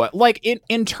know. Like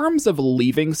in terms of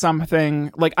leaving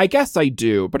something, I guess I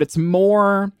do, but it's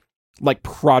more like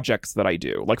projects that I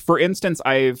do. Like for instance,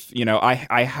 I've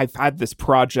had this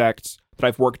project that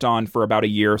I've worked on for about a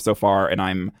year so far, and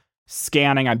I'm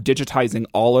digitizing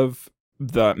all of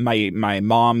my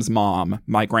mom's mom,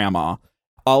 my grandma,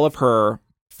 all of her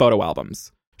photo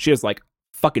albums. She has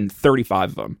fucking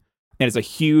 35 of them. And it's a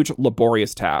huge,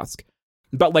 laborious task.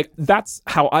 But that's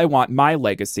how I want my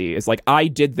legacy is I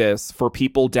did this for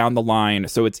people down the line.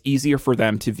 So it's easier for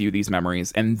them to view these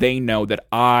memories. And they know that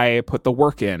I put the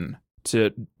work in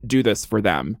to do this for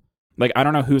them. I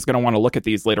don't know who's going to want to look at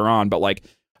these later on. But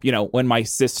when my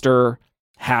sister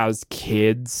has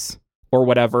kids or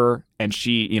whatever, and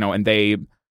she, and they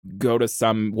go to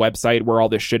some website where all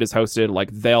this shit is hosted,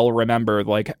 they'll remember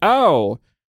oh,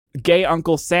 gay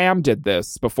Uncle Sam did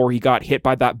this before he got hit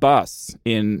by that bus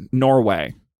in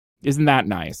Norway. Isn't that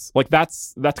nice?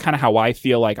 That's kind of how I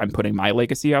feel like I'm putting my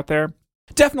legacy out there.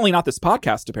 Definitely not this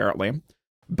podcast, apparently,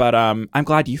 but I'm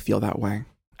glad you feel that way.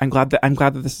 I'm glad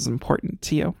that this is important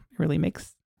to you. It really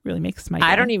makes my day.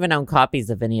 I don't even own copies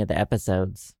of any of the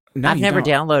episodes. No, I've never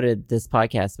downloaded this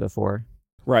podcast before.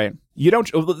 Right. You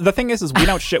don't. The thing is we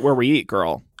don't shit where we eat,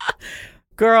 girl.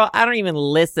 Girl, I don't even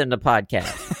listen to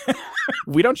podcasts.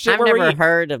 We don't shit I've where we eat. I've never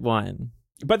heard of one.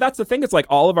 But that's the thing. It's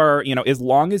all of our, as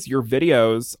long as your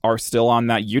videos are still on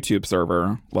that YouTube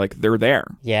server, they're there.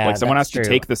 Yeah, someone has to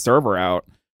take the server out.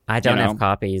 I don't have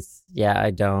copies. Yeah,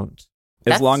 I don't.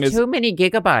 As long as too many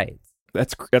gigabytes.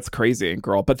 That's crazy,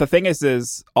 girl. But the thing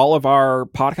is all of our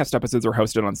podcast episodes are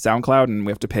hosted on SoundCloud, and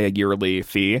we have to pay a yearly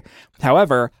fee.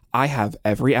 However, I have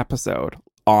every episode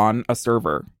on a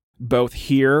server, both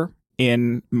here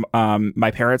in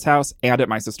my parents' house and at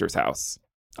my sister's house.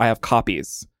 I have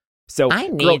copies. So I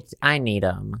need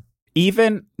them.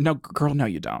 No, girl, no,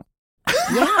 you don't.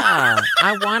 Yeah,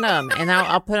 I want them, and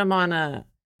I'll put them on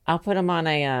I'll put them on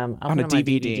a on a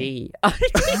DVD.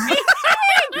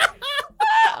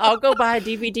 I'll go buy a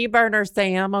DVD burner,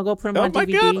 Sam. I'll go put them on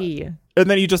DVD. God. And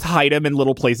then you just hide them in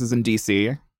little places in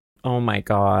DC. Oh my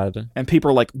God. And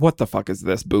people are like, what the fuck is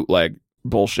this bootleg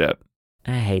bullshit?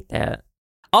 I hate that.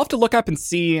 I'll have to look up and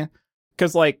see,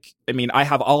 because, like, I mean, I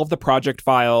have all of the project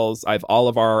files. I have all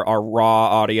of our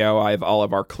raw audio. I have all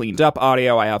of our cleaned up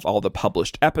audio. I have all the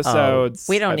published episodes.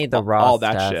 We don't need the raw all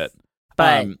stuff. That shit.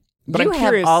 But you I'm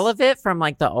curious, have all of it from,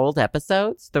 like, the old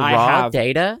episodes? The raw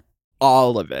data?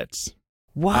 All of it.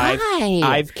 Why?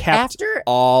 I've kept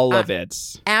all of it.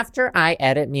 After I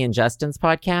edit me and Justin's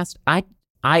podcast,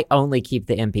 I only keep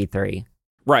the MP3.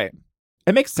 Right.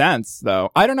 It makes sense,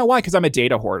 though. I don't know why, because I'm a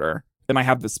data hoarder and I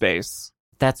have the space.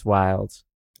 That's wild.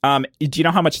 Do you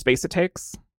know how much space it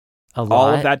takes? A lot. All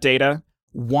of that data?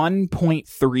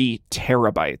 1.3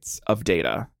 terabytes of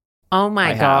data. Oh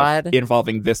my God.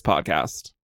 Involving this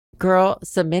podcast. Girl,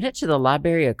 submit it to the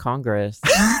Library of Congress.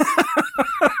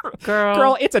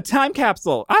 Girl, it's a time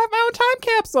capsule. I have my own time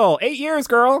capsule. 8 years,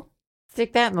 girl.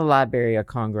 Stick that in the Library of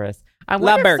Congress. I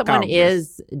wonder if someone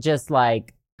is just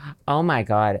like, oh my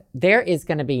God, there is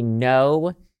going to be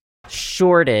no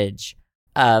shortage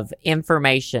of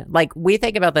information. Like, we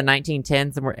think about the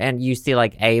 1910s and you see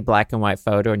like a black and white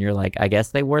photo and you're like, I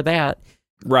guess they were that.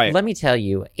 Right. Let me tell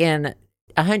you, in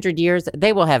 100 years,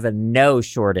 they will have no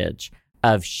shortage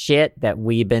of shit that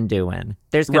we've been doing.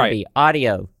 There's going to be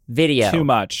audio, video. Too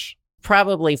much.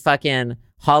 Probably fucking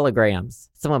holograms.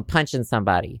 Someone punching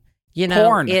somebody. You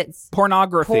know, it's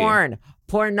pornography.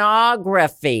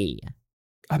 Pornography.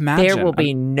 Imagine. There will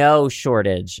be no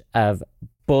shortage of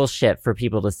bullshit for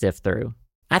people to sift through.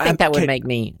 I think that would make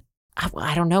me,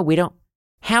 I don't know.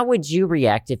 How would you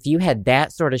react if you had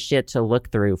that sort of shit to look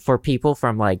through for people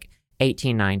from like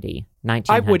 1890,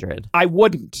 1900? I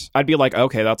wouldn't. I'd be like,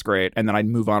 okay, that's great. And then I'd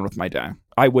move on with my day.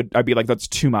 I'd be like, that's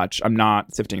too much. I'm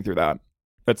not sifting through that.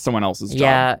 That's someone else's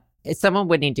job. Yeah, someone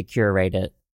would need to curate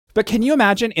it. But can you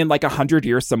imagine in like 100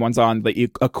 years, someone's on the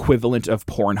equivalent of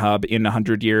Pornhub in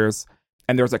 100 years,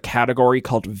 and there's a category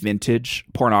called vintage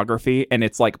pornography, and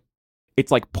it's like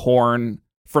porn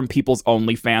from people's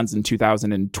OnlyFans in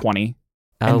 2020,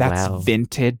 and that's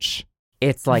vintage.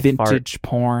 It's like vintage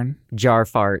porn.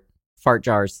 Fart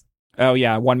jars. Oh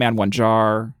yeah, One Man One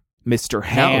Jar, Mr.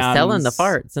 Hands. No, selling the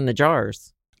farts in the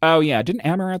jars. Oh yeah, didn't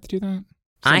Amaranth do that?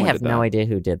 I have no idea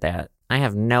who did that.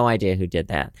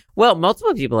 Well,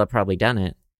 multiple people have probably done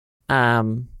it.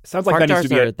 Sounds like that needs to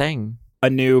be a thing. A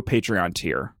new Patreon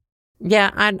tier.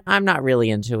 Yeah, I'm not really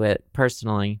into it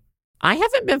personally. I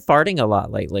haven't been farting a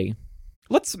lot lately.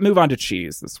 Let's move on to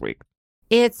cheese this week.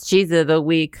 It's cheese of the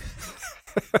week.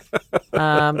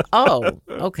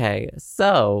 Okay.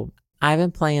 So I've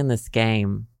been playing this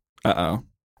game. Cult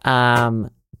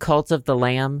of the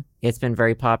Lamb. It's been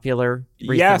very popular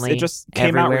recently. Yes, it just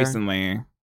came out recently.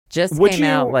 Came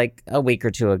out like a week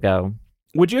or two ago.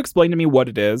 Would you explain to me what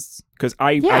it is? Because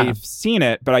I've seen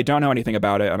it, but I don't know anything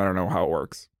about it, and I don't know how it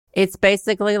works. It's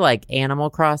basically like Animal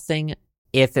Crossing.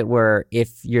 If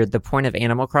the point of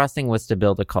Animal Crossing was to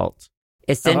build a cult.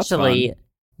 Essentially,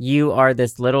 you are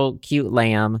this little cute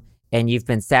lamb, and you've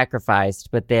been sacrificed,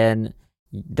 but then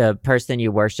the person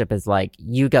you worship is like,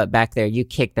 you go back there, you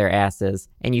kick their asses,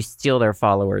 and you steal their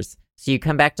followers. So you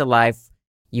come back to life,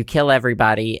 you kill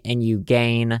everybody, and you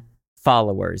gain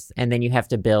followers. And then you have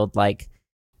to build, like,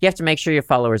 you have to make sure your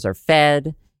followers are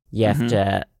fed. You have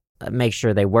to make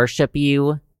sure they worship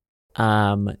you.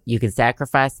 You can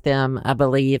sacrifice them, I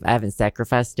believe. I haven't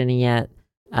sacrificed any yet.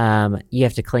 You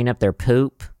have to clean up their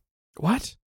poop.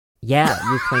 What? Yeah,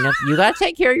 you gotta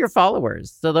take care of your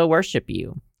followers so they'll worship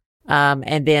you.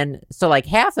 And then, so like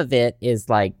half of it is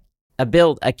like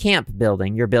a camp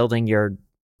building. You're building your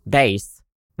base,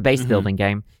 a base building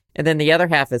game. And then the other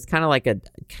half is kind of like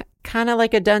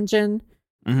a dungeon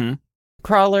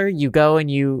crawler. You go and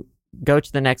you go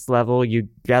to the next level. You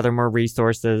gather more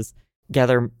resources,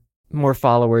 gather more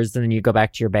followers, and then you go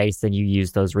back to your base and you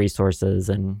use those resources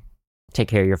and take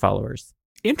care of your followers.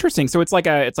 Interesting. So it's like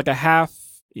a half,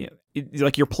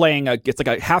 like you're playing it's like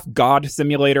a half god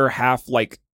simulator, half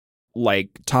like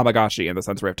Tamagotchi in the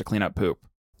sense where you have to clean up poop.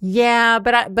 Yeah,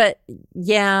 but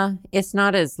it's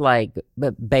not as like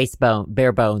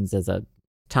bare bones as a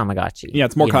Tamagotchi. Yeah,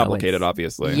 it's more complicated,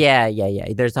 obviously. Yeah.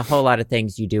 There's a whole lot of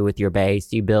things you do with your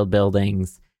base. You build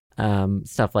buildings,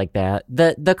 stuff like that.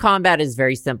 The combat is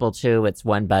very simple too. It's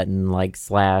one button, like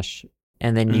slash,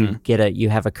 and then you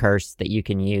have a curse that you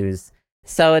can use.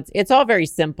 So it's all very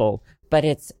simple, but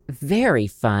it's very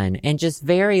fun and just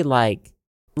very like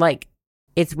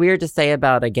it's weird to say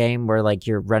about a game where like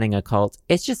you're running a cult.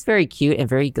 It's just very cute and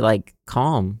very like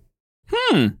calm.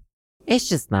 It's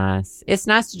just nice. It's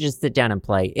nice to just sit down and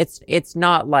play. It's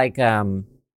not like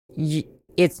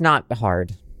it's not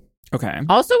hard. Okay.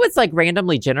 Also, it's like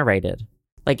randomly generated.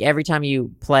 Like every time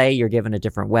you play, you're given a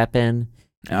different weapon.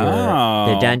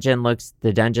 The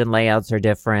dungeon layouts are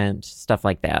different, stuff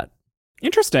like that.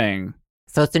 Interesting.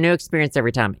 So it's a new experience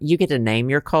every time. You get to name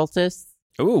your cultists.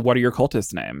 Ooh, what are your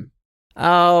cultists' name?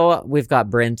 Oh, we've got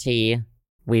Brenty.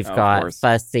 We've got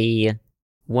Fussy.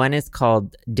 One is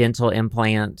called Dental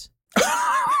Implant.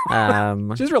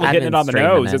 She's really hitting it on the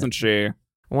nose, isn't she?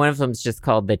 One of them's just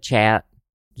called The Chat,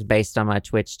 based on my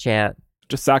Twitch chat.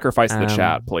 Just sacrifice the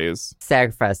chat, please.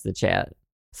 Sacrifice the chat.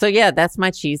 So yeah, that's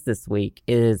my cheese this week.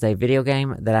 It is a video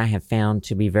game that I have found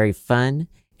to be very fun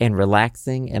and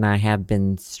relaxing, and I have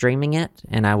been streaming it,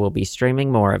 and I will be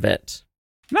streaming more of it.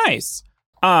 Nice.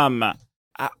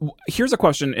 Here's a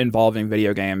question involving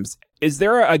video games. Is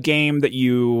there a game that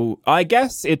I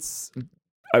guess it's...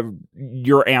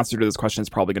 your answer to this question is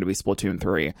probably going to be Splatoon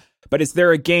 3. But is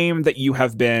there a game that you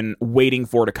have been waiting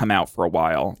for to come out for a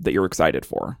while that you're excited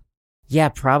for? Yeah,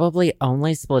 probably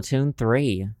only Splatoon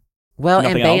 3. Well,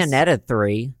 Nothing and Bayonetta else?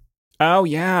 3. Oh,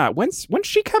 yeah. When's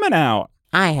she coming out?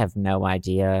 I have no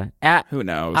idea. Who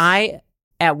knows?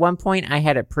 At one point, I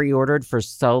had it pre-ordered for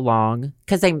so long.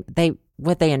 Because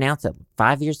they announced it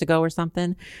 5 years ago or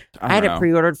something? I had it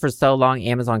pre-ordered for so long,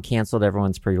 Amazon canceled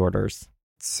everyone's pre-orders.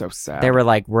 So sad. They were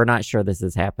like, we're not sure this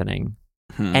is happening.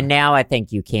 And now I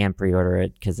think you can pre-order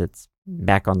it because it's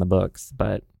back on the books,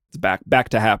 but... It's back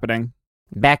to happening.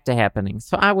 Back to happening.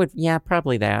 So I would,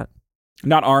 probably that.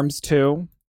 Not Arms 2?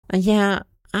 Yeah,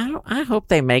 I hope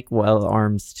they make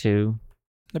Arms 2.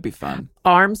 That'd be fun.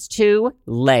 Arms 2,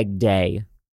 leg day.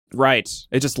 Right.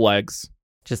 It's just legs.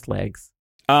 Just legs.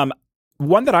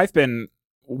 One that I've been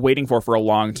waiting for a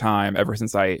long time, ever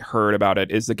since I heard about it,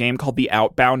 is a game called The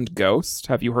Outbound Ghost.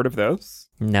 Have you heard of this?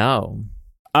 No.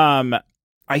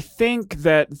 I think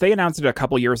that they announced it a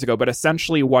couple years ago, but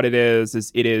essentially what it is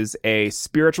it is a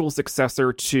spiritual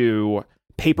successor to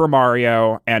Paper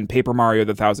Mario and Paper Mario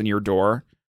the Thousand Year Door,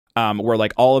 where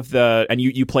like all of and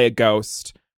you play a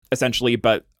ghost essentially,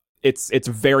 but it's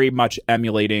very much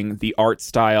emulating the art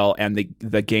style and the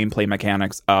gameplay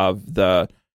mechanics of the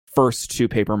first two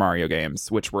Paper Mario games,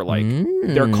 which were like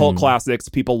they're cult classics.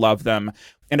 People love them.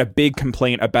 And a big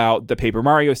complaint about the Paper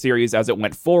Mario series as it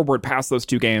went forward past those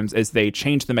two games is they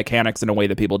changed the mechanics in a way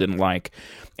that people didn't like.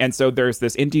 And so there's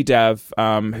this indie dev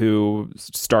who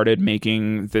started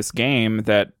making this game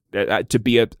that to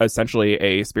be essentially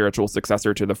a spiritual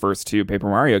successor to the first two Paper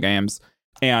Mario games.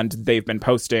 And they've been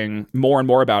posting more and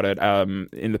more about it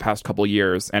in the past couple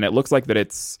years. And it looks like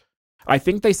that I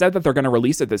think they said that they're going to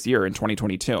release it this year in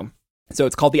 2022. So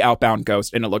it's called The Outbound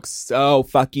Ghost, and it looks so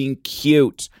fucking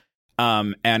cute.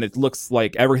 And it looks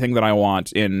like everything that I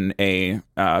want in a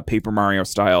Paper Mario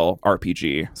style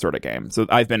RPG sort of game. So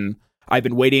I've been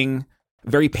waiting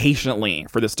very patiently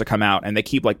for this to come out, and they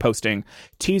keep like posting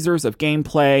teasers of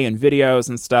gameplay and videos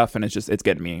and stuff, and it's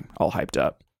getting me all hyped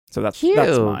up. So that's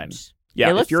mine.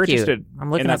 Yeah, if you're interested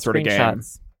in that sort of game,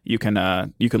 you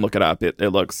can look it up. It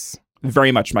looks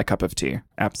very much my cup of tea.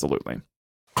 Absolutely.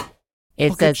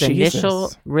 It says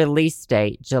initial release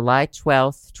date July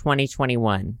 12th,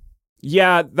 2021.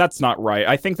 Yeah, that's not right.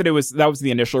 I think that that was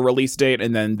the initial release date,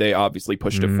 and then they obviously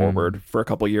pushed it forward for a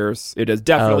couple years. It has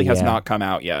not come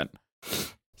out yet.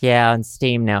 Yeah, on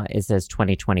Steam now it says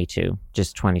 2022,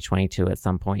 just 2022 at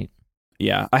some point.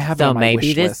 Yeah, I have it on my wish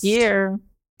list. So maybe this year.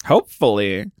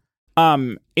 Hopefully.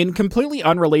 In completely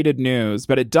unrelated news,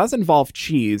 but it does involve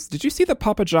cheese. Did you see that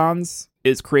Papa John's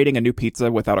is creating a new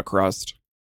pizza without a crust?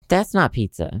 That's not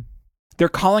pizza. They're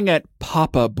calling it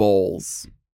Papa Bowls.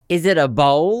 Is it a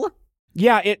bowl?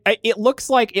 Yeah, it looks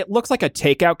like a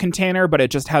takeout container, but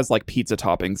it just has like pizza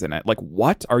toppings in it. Like,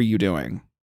 what are you doing?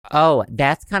 Oh,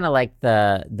 that's kind of like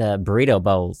the burrito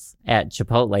bowls at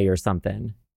Chipotle or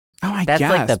something. Oh, I guess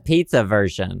that's like the pizza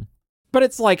version. But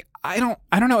it's like I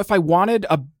don't know if I wanted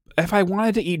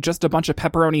to eat just a bunch of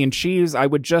pepperoni and cheese, I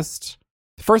would just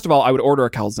first of all I would order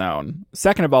a calzone.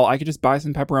 Second of all, I could just buy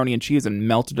some pepperoni and cheese and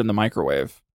melt it in the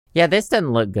microwave. Yeah, this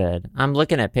doesn't look good. I'm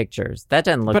looking at pictures. That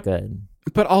doesn't look good.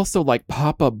 But also, like,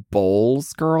 Papa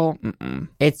Bowls, girl? Mm-mm.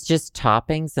 It's just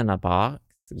toppings in a box.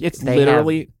 It's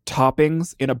literally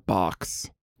toppings in a box.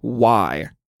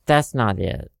 Why? That's not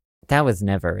it. That was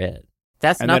never it.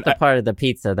 That's not the part of the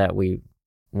pizza that we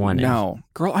wanted. No.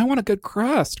 Girl, I want a good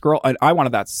crust. Girl, I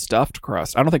wanted that stuffed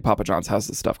crust. I don't think Papa John's has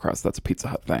the stuffed crust. That's a Pizza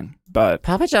Hut thing. But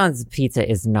Papa John's pizza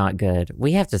is not good.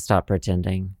 We have to stop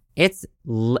pretending. It's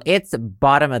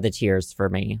bottom of the tiers for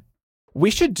me. We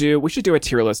should do a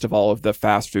tier list of all of the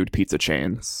fast food pizza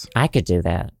chains. I could do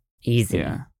that. Easy.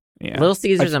 Yeah. Little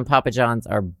Caesars and Papa John's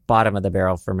are bottom of the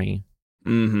barrel for me.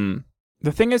 Mm-hmm.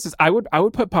 The thing is I would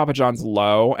put Papa John's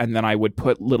low, and then I would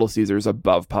put Little Caesars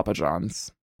above Papa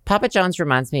John's. Papa John's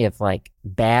reminds me of like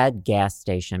bad gas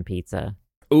station pizza.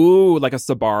 Ooh, like a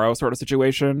Sbarro sort of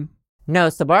situation? No,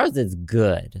 Sbarro's is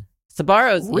good.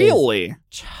 Sbarro's really is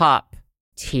top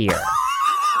tier.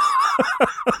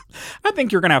 I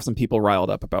think you're going to have some people riled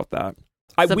up about that.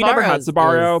 We never had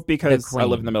Sbarro because I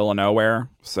live in the middle of nowhere,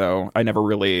 so I never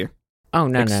really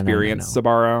experienced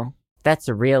Sbarro. That's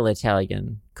a real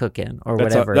Italian cooking or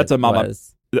whatever. That's a Mamma,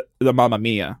 the Mamma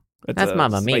Mia. That's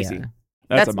Mamma Mia. Spicy.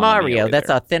 That's Mario. Right that's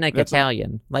there. authentic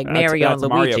Italian, like Mario and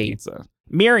Luigi. Mario pizza.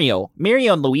 Mario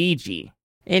and Luigi.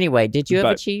 Anyway, did you have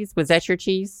a cheese? Was that your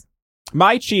cheese?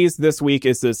 My cheese this week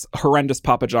is this horrendous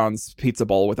Papa John's pizza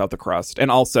bowl without the crust, and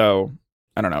also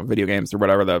I don't know, video games or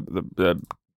whatever, the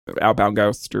Outbound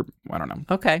Ghost, or I don't know.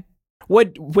 Okay.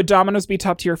 Would Domino's be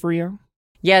top tier for you?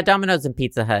 Yeah, Domino's and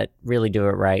Pizza Hut really do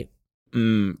it right.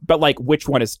 But like, which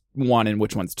one is 1 and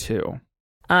which one's 2?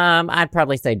 I'd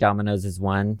probably say Domino's is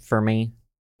 1 for me.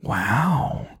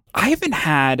 Wow. I haven't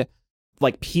had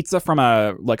like pizza from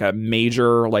a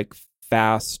major like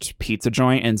fast pizza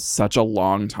joint in such a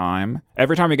long time.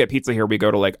 Every time we get pizza here, we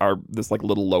go to like this like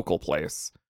little local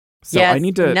place. So yes, I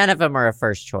need to. None of them are a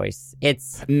first choice.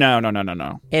 It's no.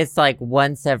 It's like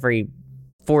once every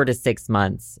 4 to 6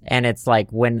 months, and it's like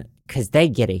because they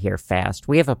get it here fast.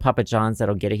 We have a Papa John's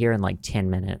that'll get it here in like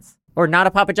 10 minutes, or not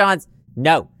a Papa John's.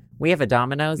 No, we have a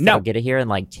Domino's that'll get it here in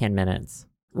like 10 minutes.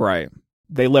 Right.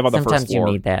 They live on the first floor. Sometimes you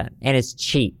need that, and it's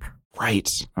cheap.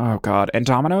 Right. Oh God. And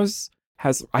Domino's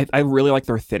has I really like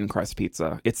their thin crust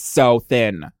pizza. It's so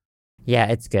thin. Yeah,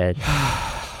 it's good.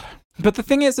 But the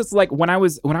thing is, it's like when I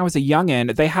was a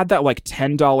youngin', they had that like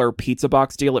 $10 pizza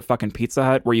box deal at fucking Pizza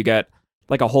Hut where you get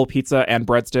like a whole pizza and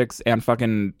breadsticks and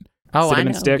fucking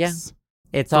cinnamon sticks.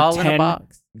 Yeah. It's all in a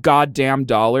box. Goddamn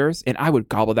dollars, and I would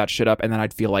gobble that shit up, and then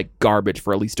I'd feel like garbage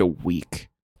for at least a week.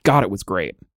 God, it was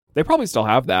great. They probably still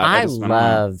have that. I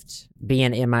loved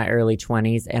being in my early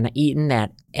 20s and eating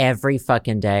that every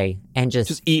fucking day and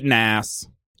just eating ass.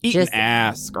 Eating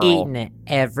ass, girl. Eating it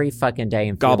every fucking day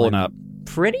and gobbling up.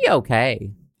 Pretty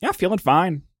okay. Yeah, feeling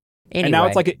fine. Anyway. And now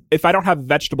it's like if I don't have a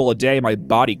vegetable a day, my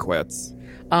body quits.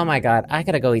 Oh my God, I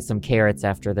gotta go eat some carrots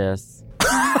after this.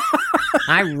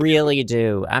 I really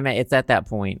do. I mean, it's at that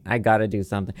point. I gotta do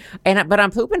something. But I'm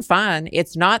pooping fine.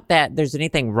 It's not that there's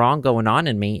anything wrong going on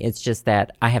in me. It's just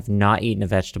that I have not eaten a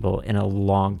vegetable in a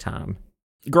long time.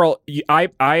 Girl,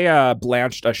 I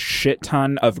blanched a shit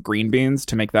ton of green beans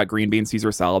to make that green bean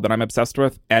Caesar salad that I'm obsessed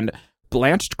with. And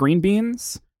blanched green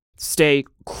beans stay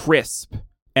crisp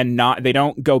and they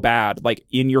don't go bad, like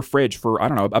in your fridge for, I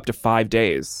don't know, up to 5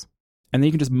 days. And then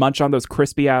you can just munch on those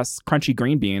crispy ass crunchy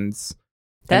green beans.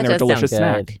 And they're a delicious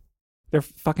snack. They're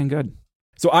fucking good.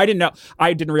 So I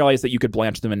didn't realize that you could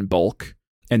blanch them in bulk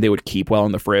and they would keep well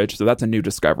in the fridge. So that's a new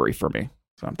discovery for me.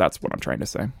 So that's what I'm trying to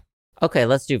say. Okay,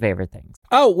 let's do favorite things.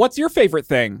 Oh, what's your favorite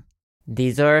thing?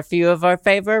 These are a few of our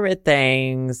favorite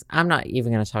things. I'm not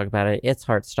even going to talk about it. It's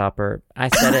Heartstopper. I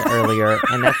said it earlier,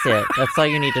 and that's it. That's all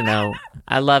you need to know.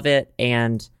 I love it,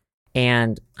 and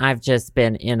I've just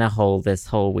been in a hole this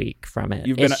whole week from it.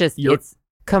 It's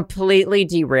completely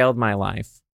derailed my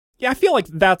life. Yeah, I feel like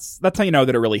that's how you know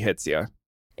that it really hits you.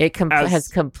 It has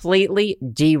completely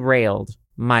derailed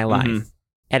my life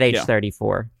at age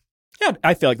 34. Yeah,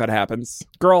 I feel like that happens.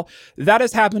 Girl, that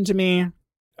has happened to me.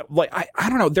 Like, I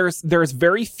don't know. There's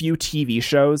very few TV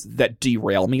shows that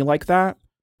derail me like that.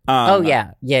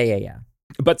 Yeah.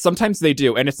 But sometimes they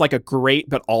do. And it's like a great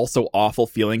but also awful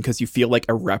feeling because you feel like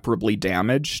irreparably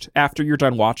damaged after you're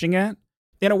done watching it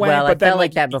in a way. Well, but I felt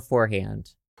like that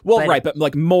beforehand. Well, right. But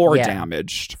like more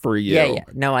damaged for you. Yeah.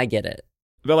 No, I get it.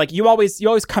 But like you always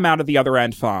come out of the other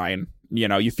end fine. You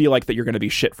know, you feel like that you're going to be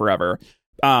shit forever.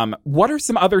 What are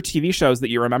some other TV shows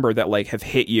that you remember that like have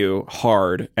hit you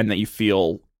hard and that you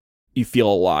feel a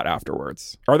lot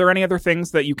afterwards? Are there any other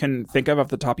things that you can think of off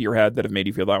the top of your head that have made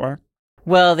you feel that way?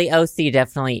 Well, the OC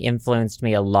definitely influenced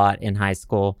me a lot in high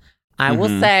school. I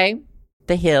will say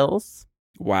The Hills.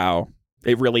 Wow.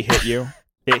 It really hit you?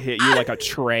 It hit you like a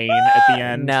train at the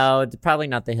end? No, probably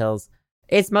not The Hills.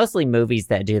 It's mostly movies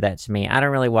that do that to me. I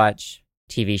don't really watch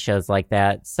TV shows like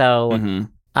that. So...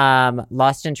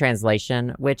 Lost in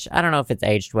Translation, which I don't know if it's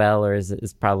aged well or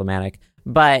is problematic,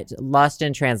 but Lost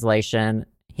in Translation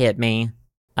hit me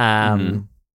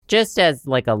just as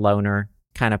like a loner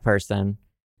kind of person.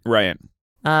 Right.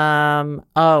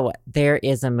 There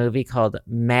is a movie called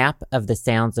Map of the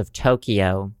Sounds of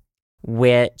Tokyo,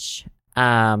 which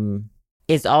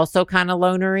is also kind of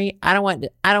lonery. I don't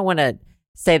want to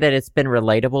say that it's been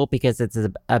relatable because it's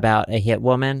about a hit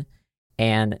woman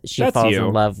and she falls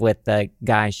in love with the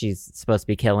guy she's supposed to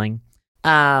be killing.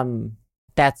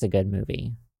 That's a good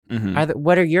movie. Mm-hmm.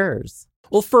 What are yours?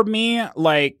 Well, for me,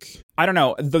 like, I don't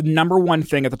know. The number one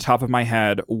thing at the top of my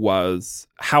head was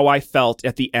how I felt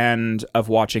at the end of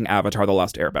watching Avatar: The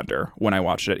Last Airbender when I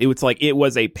watched it. It was like, it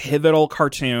was a pivotal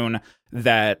cartoon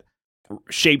that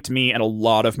shaped me and a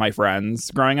lot of my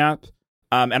friends growing up.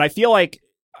 And I feel like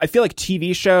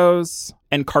TV shows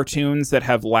and cartoons that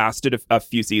have lasted a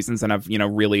few seasons and have, you know,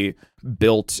 really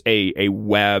built a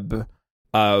web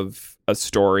of a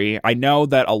story. I know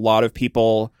that a lot of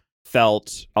people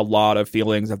felt a lot of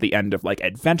feelings at the end of like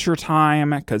Adventure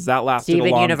Time because that lasted a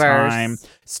long time.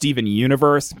 Steven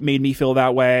Universe made me feel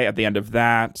that way at the end of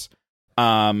that.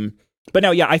 But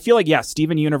no, yeah, I feel like, yeah,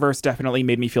 Steven Universe definitely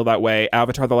made me feel that way.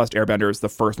 Avatar: The Last Airbender is the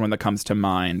first one that comes to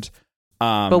mind.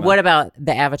 But what about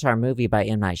the Avatar movie by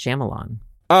M. Night Shyamalan?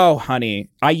 Oh, honey,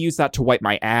 I use that to wipe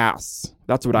my ass.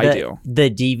 That's what I do. The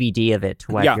DVD of it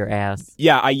to wipe your ass.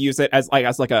 Yeah, I use it as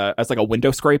like a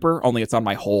window scraper, only it's on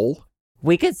my hole.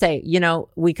 We could say, you know,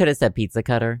 we could have said pizza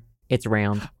cutter. It's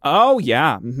round. Oh,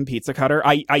 yeah. Mm-hmm. Pizza cutter.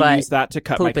 I use that to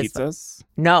cut my pizzas.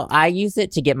 No, I use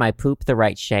it to get my poop the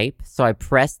right shape. So I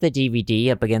press the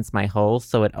DVD up against my hole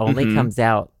so it only comes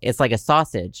out. It's like a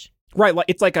sausage. Right.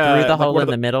 It's like a... Through the hole in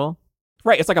the middle.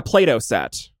 Right. It's like a Play-Doh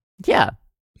set. Yeah.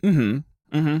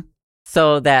 Mm-hmm. Mm-hmm.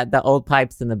 So that the old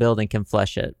pipes in the building can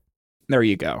flush it. There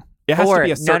you go. It has to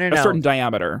be a certain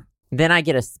diameter. Then I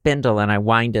get a spindle and I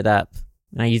wind it up.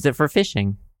 And I use it for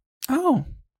fishing. Oh,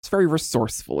 it's very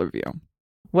resourceful of you.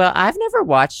 Well, I've never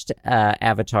watched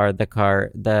Avatar,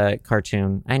 the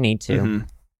cartoon. I need to.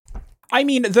 Mm-hmm. I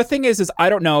mean, the thing is I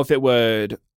don't know if it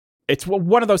would... It's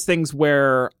one of those things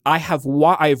where I've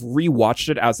rewatched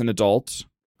it as an adult,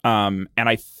 and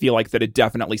I feel like that it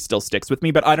definitely still sticks with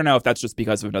me, but I don't know if that's just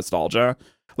because of nostalgia.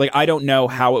 Like, I don't know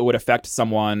how it would affect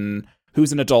someone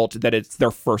who's an adult that it's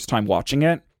their first time watching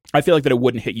it. I feel like that it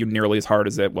wouldn't hit you nearly as hard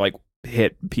as it, like,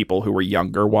 hit people who were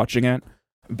younger watching it.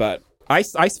 But I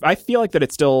feel like that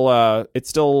it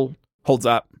still holds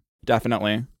up,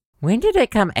 definitely. When did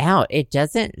it come out? It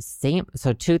doesn't seem...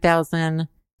 So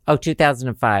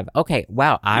 2005. Okay,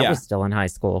 wow, I was still in high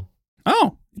school.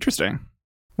 Oh, interesting.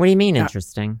 What do you mean,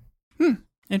 interesting?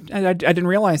 I didn't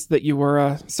realize that you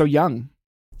were so young.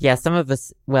 Yeah, some of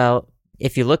us... Well,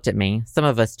 if you looked at me, some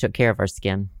of us took care of our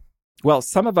skin. Well,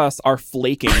 some of us are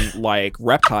flaking like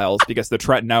reptiles because the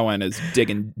tretinoin is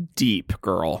digging deep,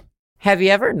 girl. Have you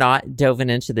ever not dove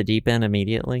into the deep end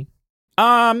immediately?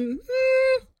 I don't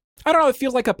know. It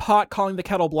feels like a pot calling the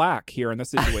kettle black here in this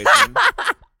situation.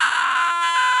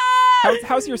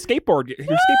 How's your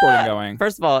skateboarding going?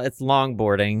 First of all, it's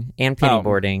longboarding and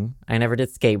pennyboarding. I never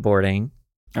did skateboarding.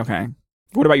 Okay.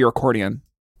 What about your accordion?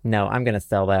 No, I'm going to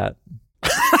sell that.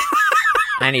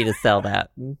 I need to sell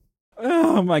that.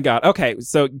 Oh my God. Okay,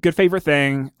 so good favorite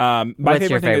thing. What's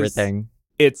your favorite thing?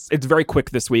 It's very quick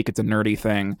this week. It's a nerdy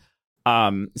thing.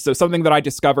 So something that I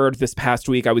discovered this past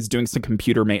week, I was doing some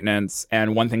computer maintenance,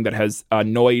 and one thing that has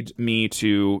annoyed me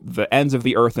to the ends of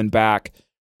the earth and back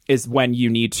is when you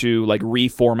need to like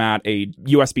reformat a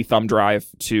USB thumb drive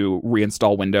to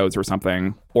reinstall Windows or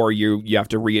something, or you have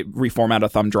to reformat a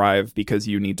thumb drive because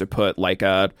you need to put like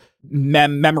a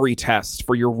memory test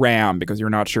for your RAM because you're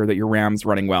not sure that your RAM's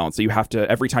running well. And so you have to,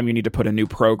 every time you need to put a new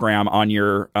program on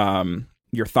your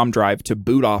thumb drive to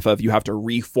boot off of, you have to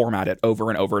reformat it over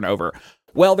and over and over.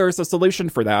 Well, there's a solution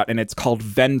for that, and it's called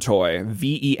Ventoy,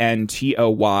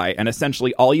 Ventoy. And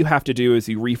essentially all you have to do is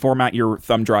you reformat your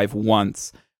thumb drive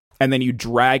once, and then you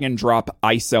drag and drop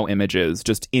ISO images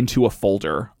just into a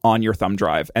folder on your thumb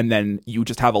drive. And then you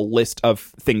just have a list of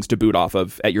things to boot off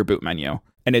of at your boot menu.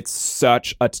 And it's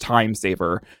such a time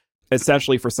saver,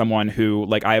 especially for someone who,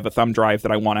 like, I have a thumb drive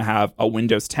that I want to have a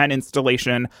Windows 10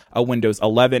 installation, a Windows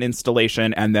 11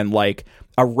 installation, and then, like,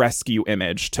 a rescue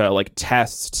image to, like,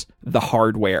 test the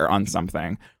hardware on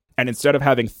something. And instead of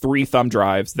having 3 thumb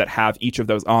drives that have each of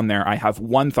those on there, I have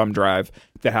 1 thumb drive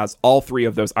that has all 3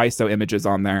 of those ISO images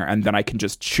on there, and then I can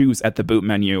just choose at the boot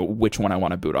menu which one I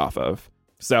want to boot off of.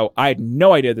 So I had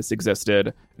no idea this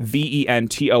existed.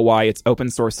 Ventoy, it's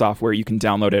open source software. You can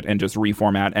download it and just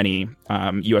reformat any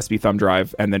USB thumb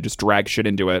drive and then just drag shit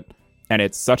into it. And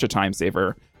it's such a time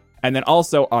saver. And then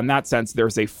also, on that sense,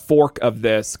 there's a fork of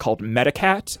this called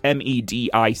Medicat,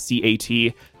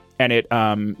 Medicat, and it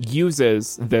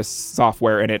uses this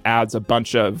software and it adds a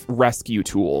bunch of rescue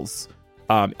tools,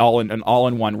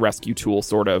 all-in-one rescue tool,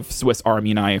 sort of Swiss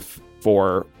Army knife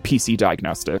for PC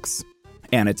diagnostics.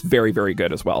 And it's very, very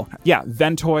good as well. Yeah,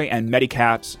 Ventoy and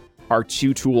Medicat are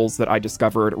two tools that I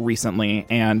discovered recently,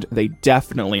 and they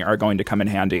definitely are going to come in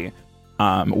handy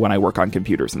when I work on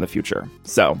computers in the future.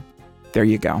 So there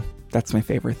you go. That's my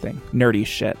favorite thing. Nerdy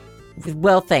shit.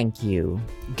 Well, thank you.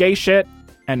 Gay shit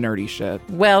and nerdy shit.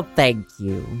 Well, thank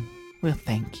you. Well,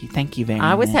 thank you. Thank you very much.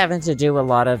 I was having to do a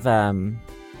lot of, I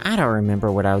don't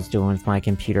remember what I was doing with my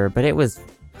computer, but I was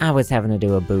having to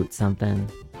do a boot something.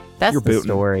 That's You're the booting.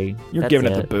 story. You're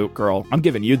giving it the boot, girl. I'm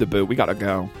giving you the boot. We gotta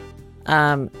go.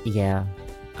 Yeah.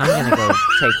 I'm gonna go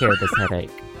take care of this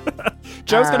headache.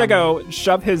 Joe's gonna go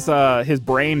shove his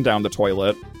brain down the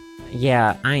toilet.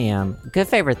 Yeah, I am. Good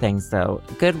favorite things, though.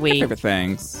 Good week. Good favorite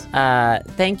things.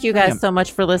 Thank you guys so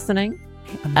much for listening.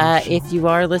 If you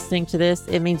are listening to this,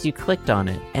 it means you clicked on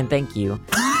it, and thank you.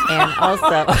 And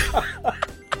also...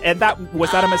 And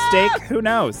was that a mistake? Who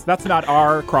knows? That's not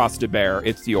our cross to bear.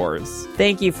 It's yours.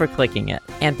 Thank you for clicking it,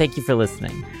 and thank you for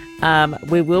listening.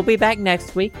 We will be back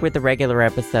next week with the regular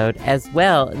episode. As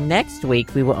well, next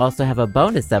week, we will also have a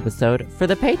bonus episode for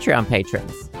the Patreon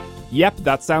patrons. Yep,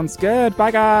 that sounds good.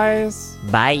 Bye, guys.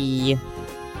 Bye.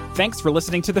 Thanks for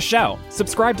listening to the show.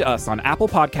 Subscribe to us on Apple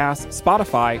Podcasts,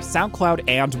 Spotify, SoundCloud,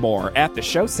 and more at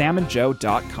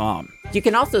theshowsamandjoe.com. You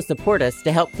can also support us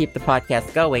to help keep the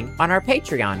podcast going on our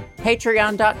Patreon,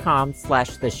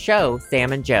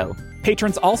 patreon.com/theshowsamandjoe.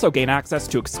 Patrons also gain access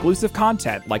to exclusive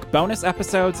content like bonus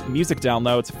episodes, music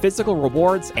downloads, physical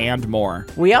rewards, and more.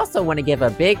 We also want to give a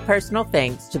big personal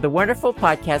thanks to the wonderful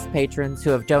podcast patrons who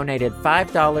have donated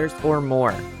 $5 or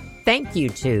more. Thank you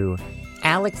to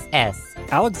Alex S.,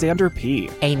 Alexander P.,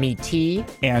 Amy T.,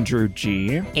 Andrew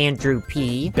G., Andrew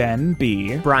P., Ben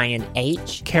B., Brian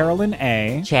H., Carolyn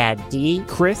A., Chad D.,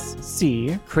 Chris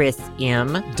C., Chris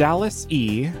M., Dallas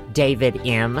E., David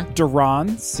M.,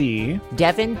 Duran C.,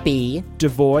 Devin B.,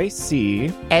 Devoy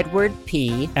C., Edward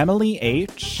P., Emily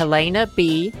H., Helena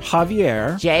B.,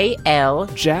 Javier, J. L.,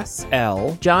 Jess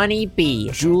L., Johnny B.,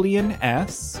 Julian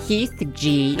S., Keith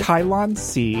G., Kylon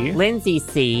C., Lindsay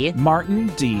C., Martin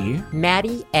D.,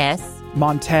 Maddie S.,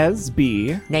 Montez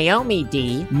B., Naomi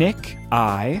D., Nick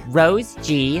I., Rose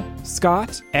G.,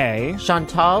 Scott A.,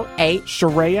 Chantal H.,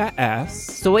 Sharia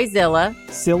S., Soyzilla,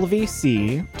 Sylvie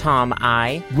C., Tom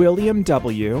I., William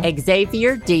W.,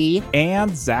 Xavier D.,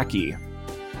 and Zachy.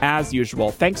 As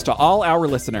usual, thanks to all our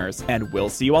listeners, and we'll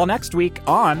see you all next week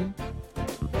on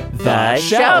The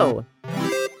Show.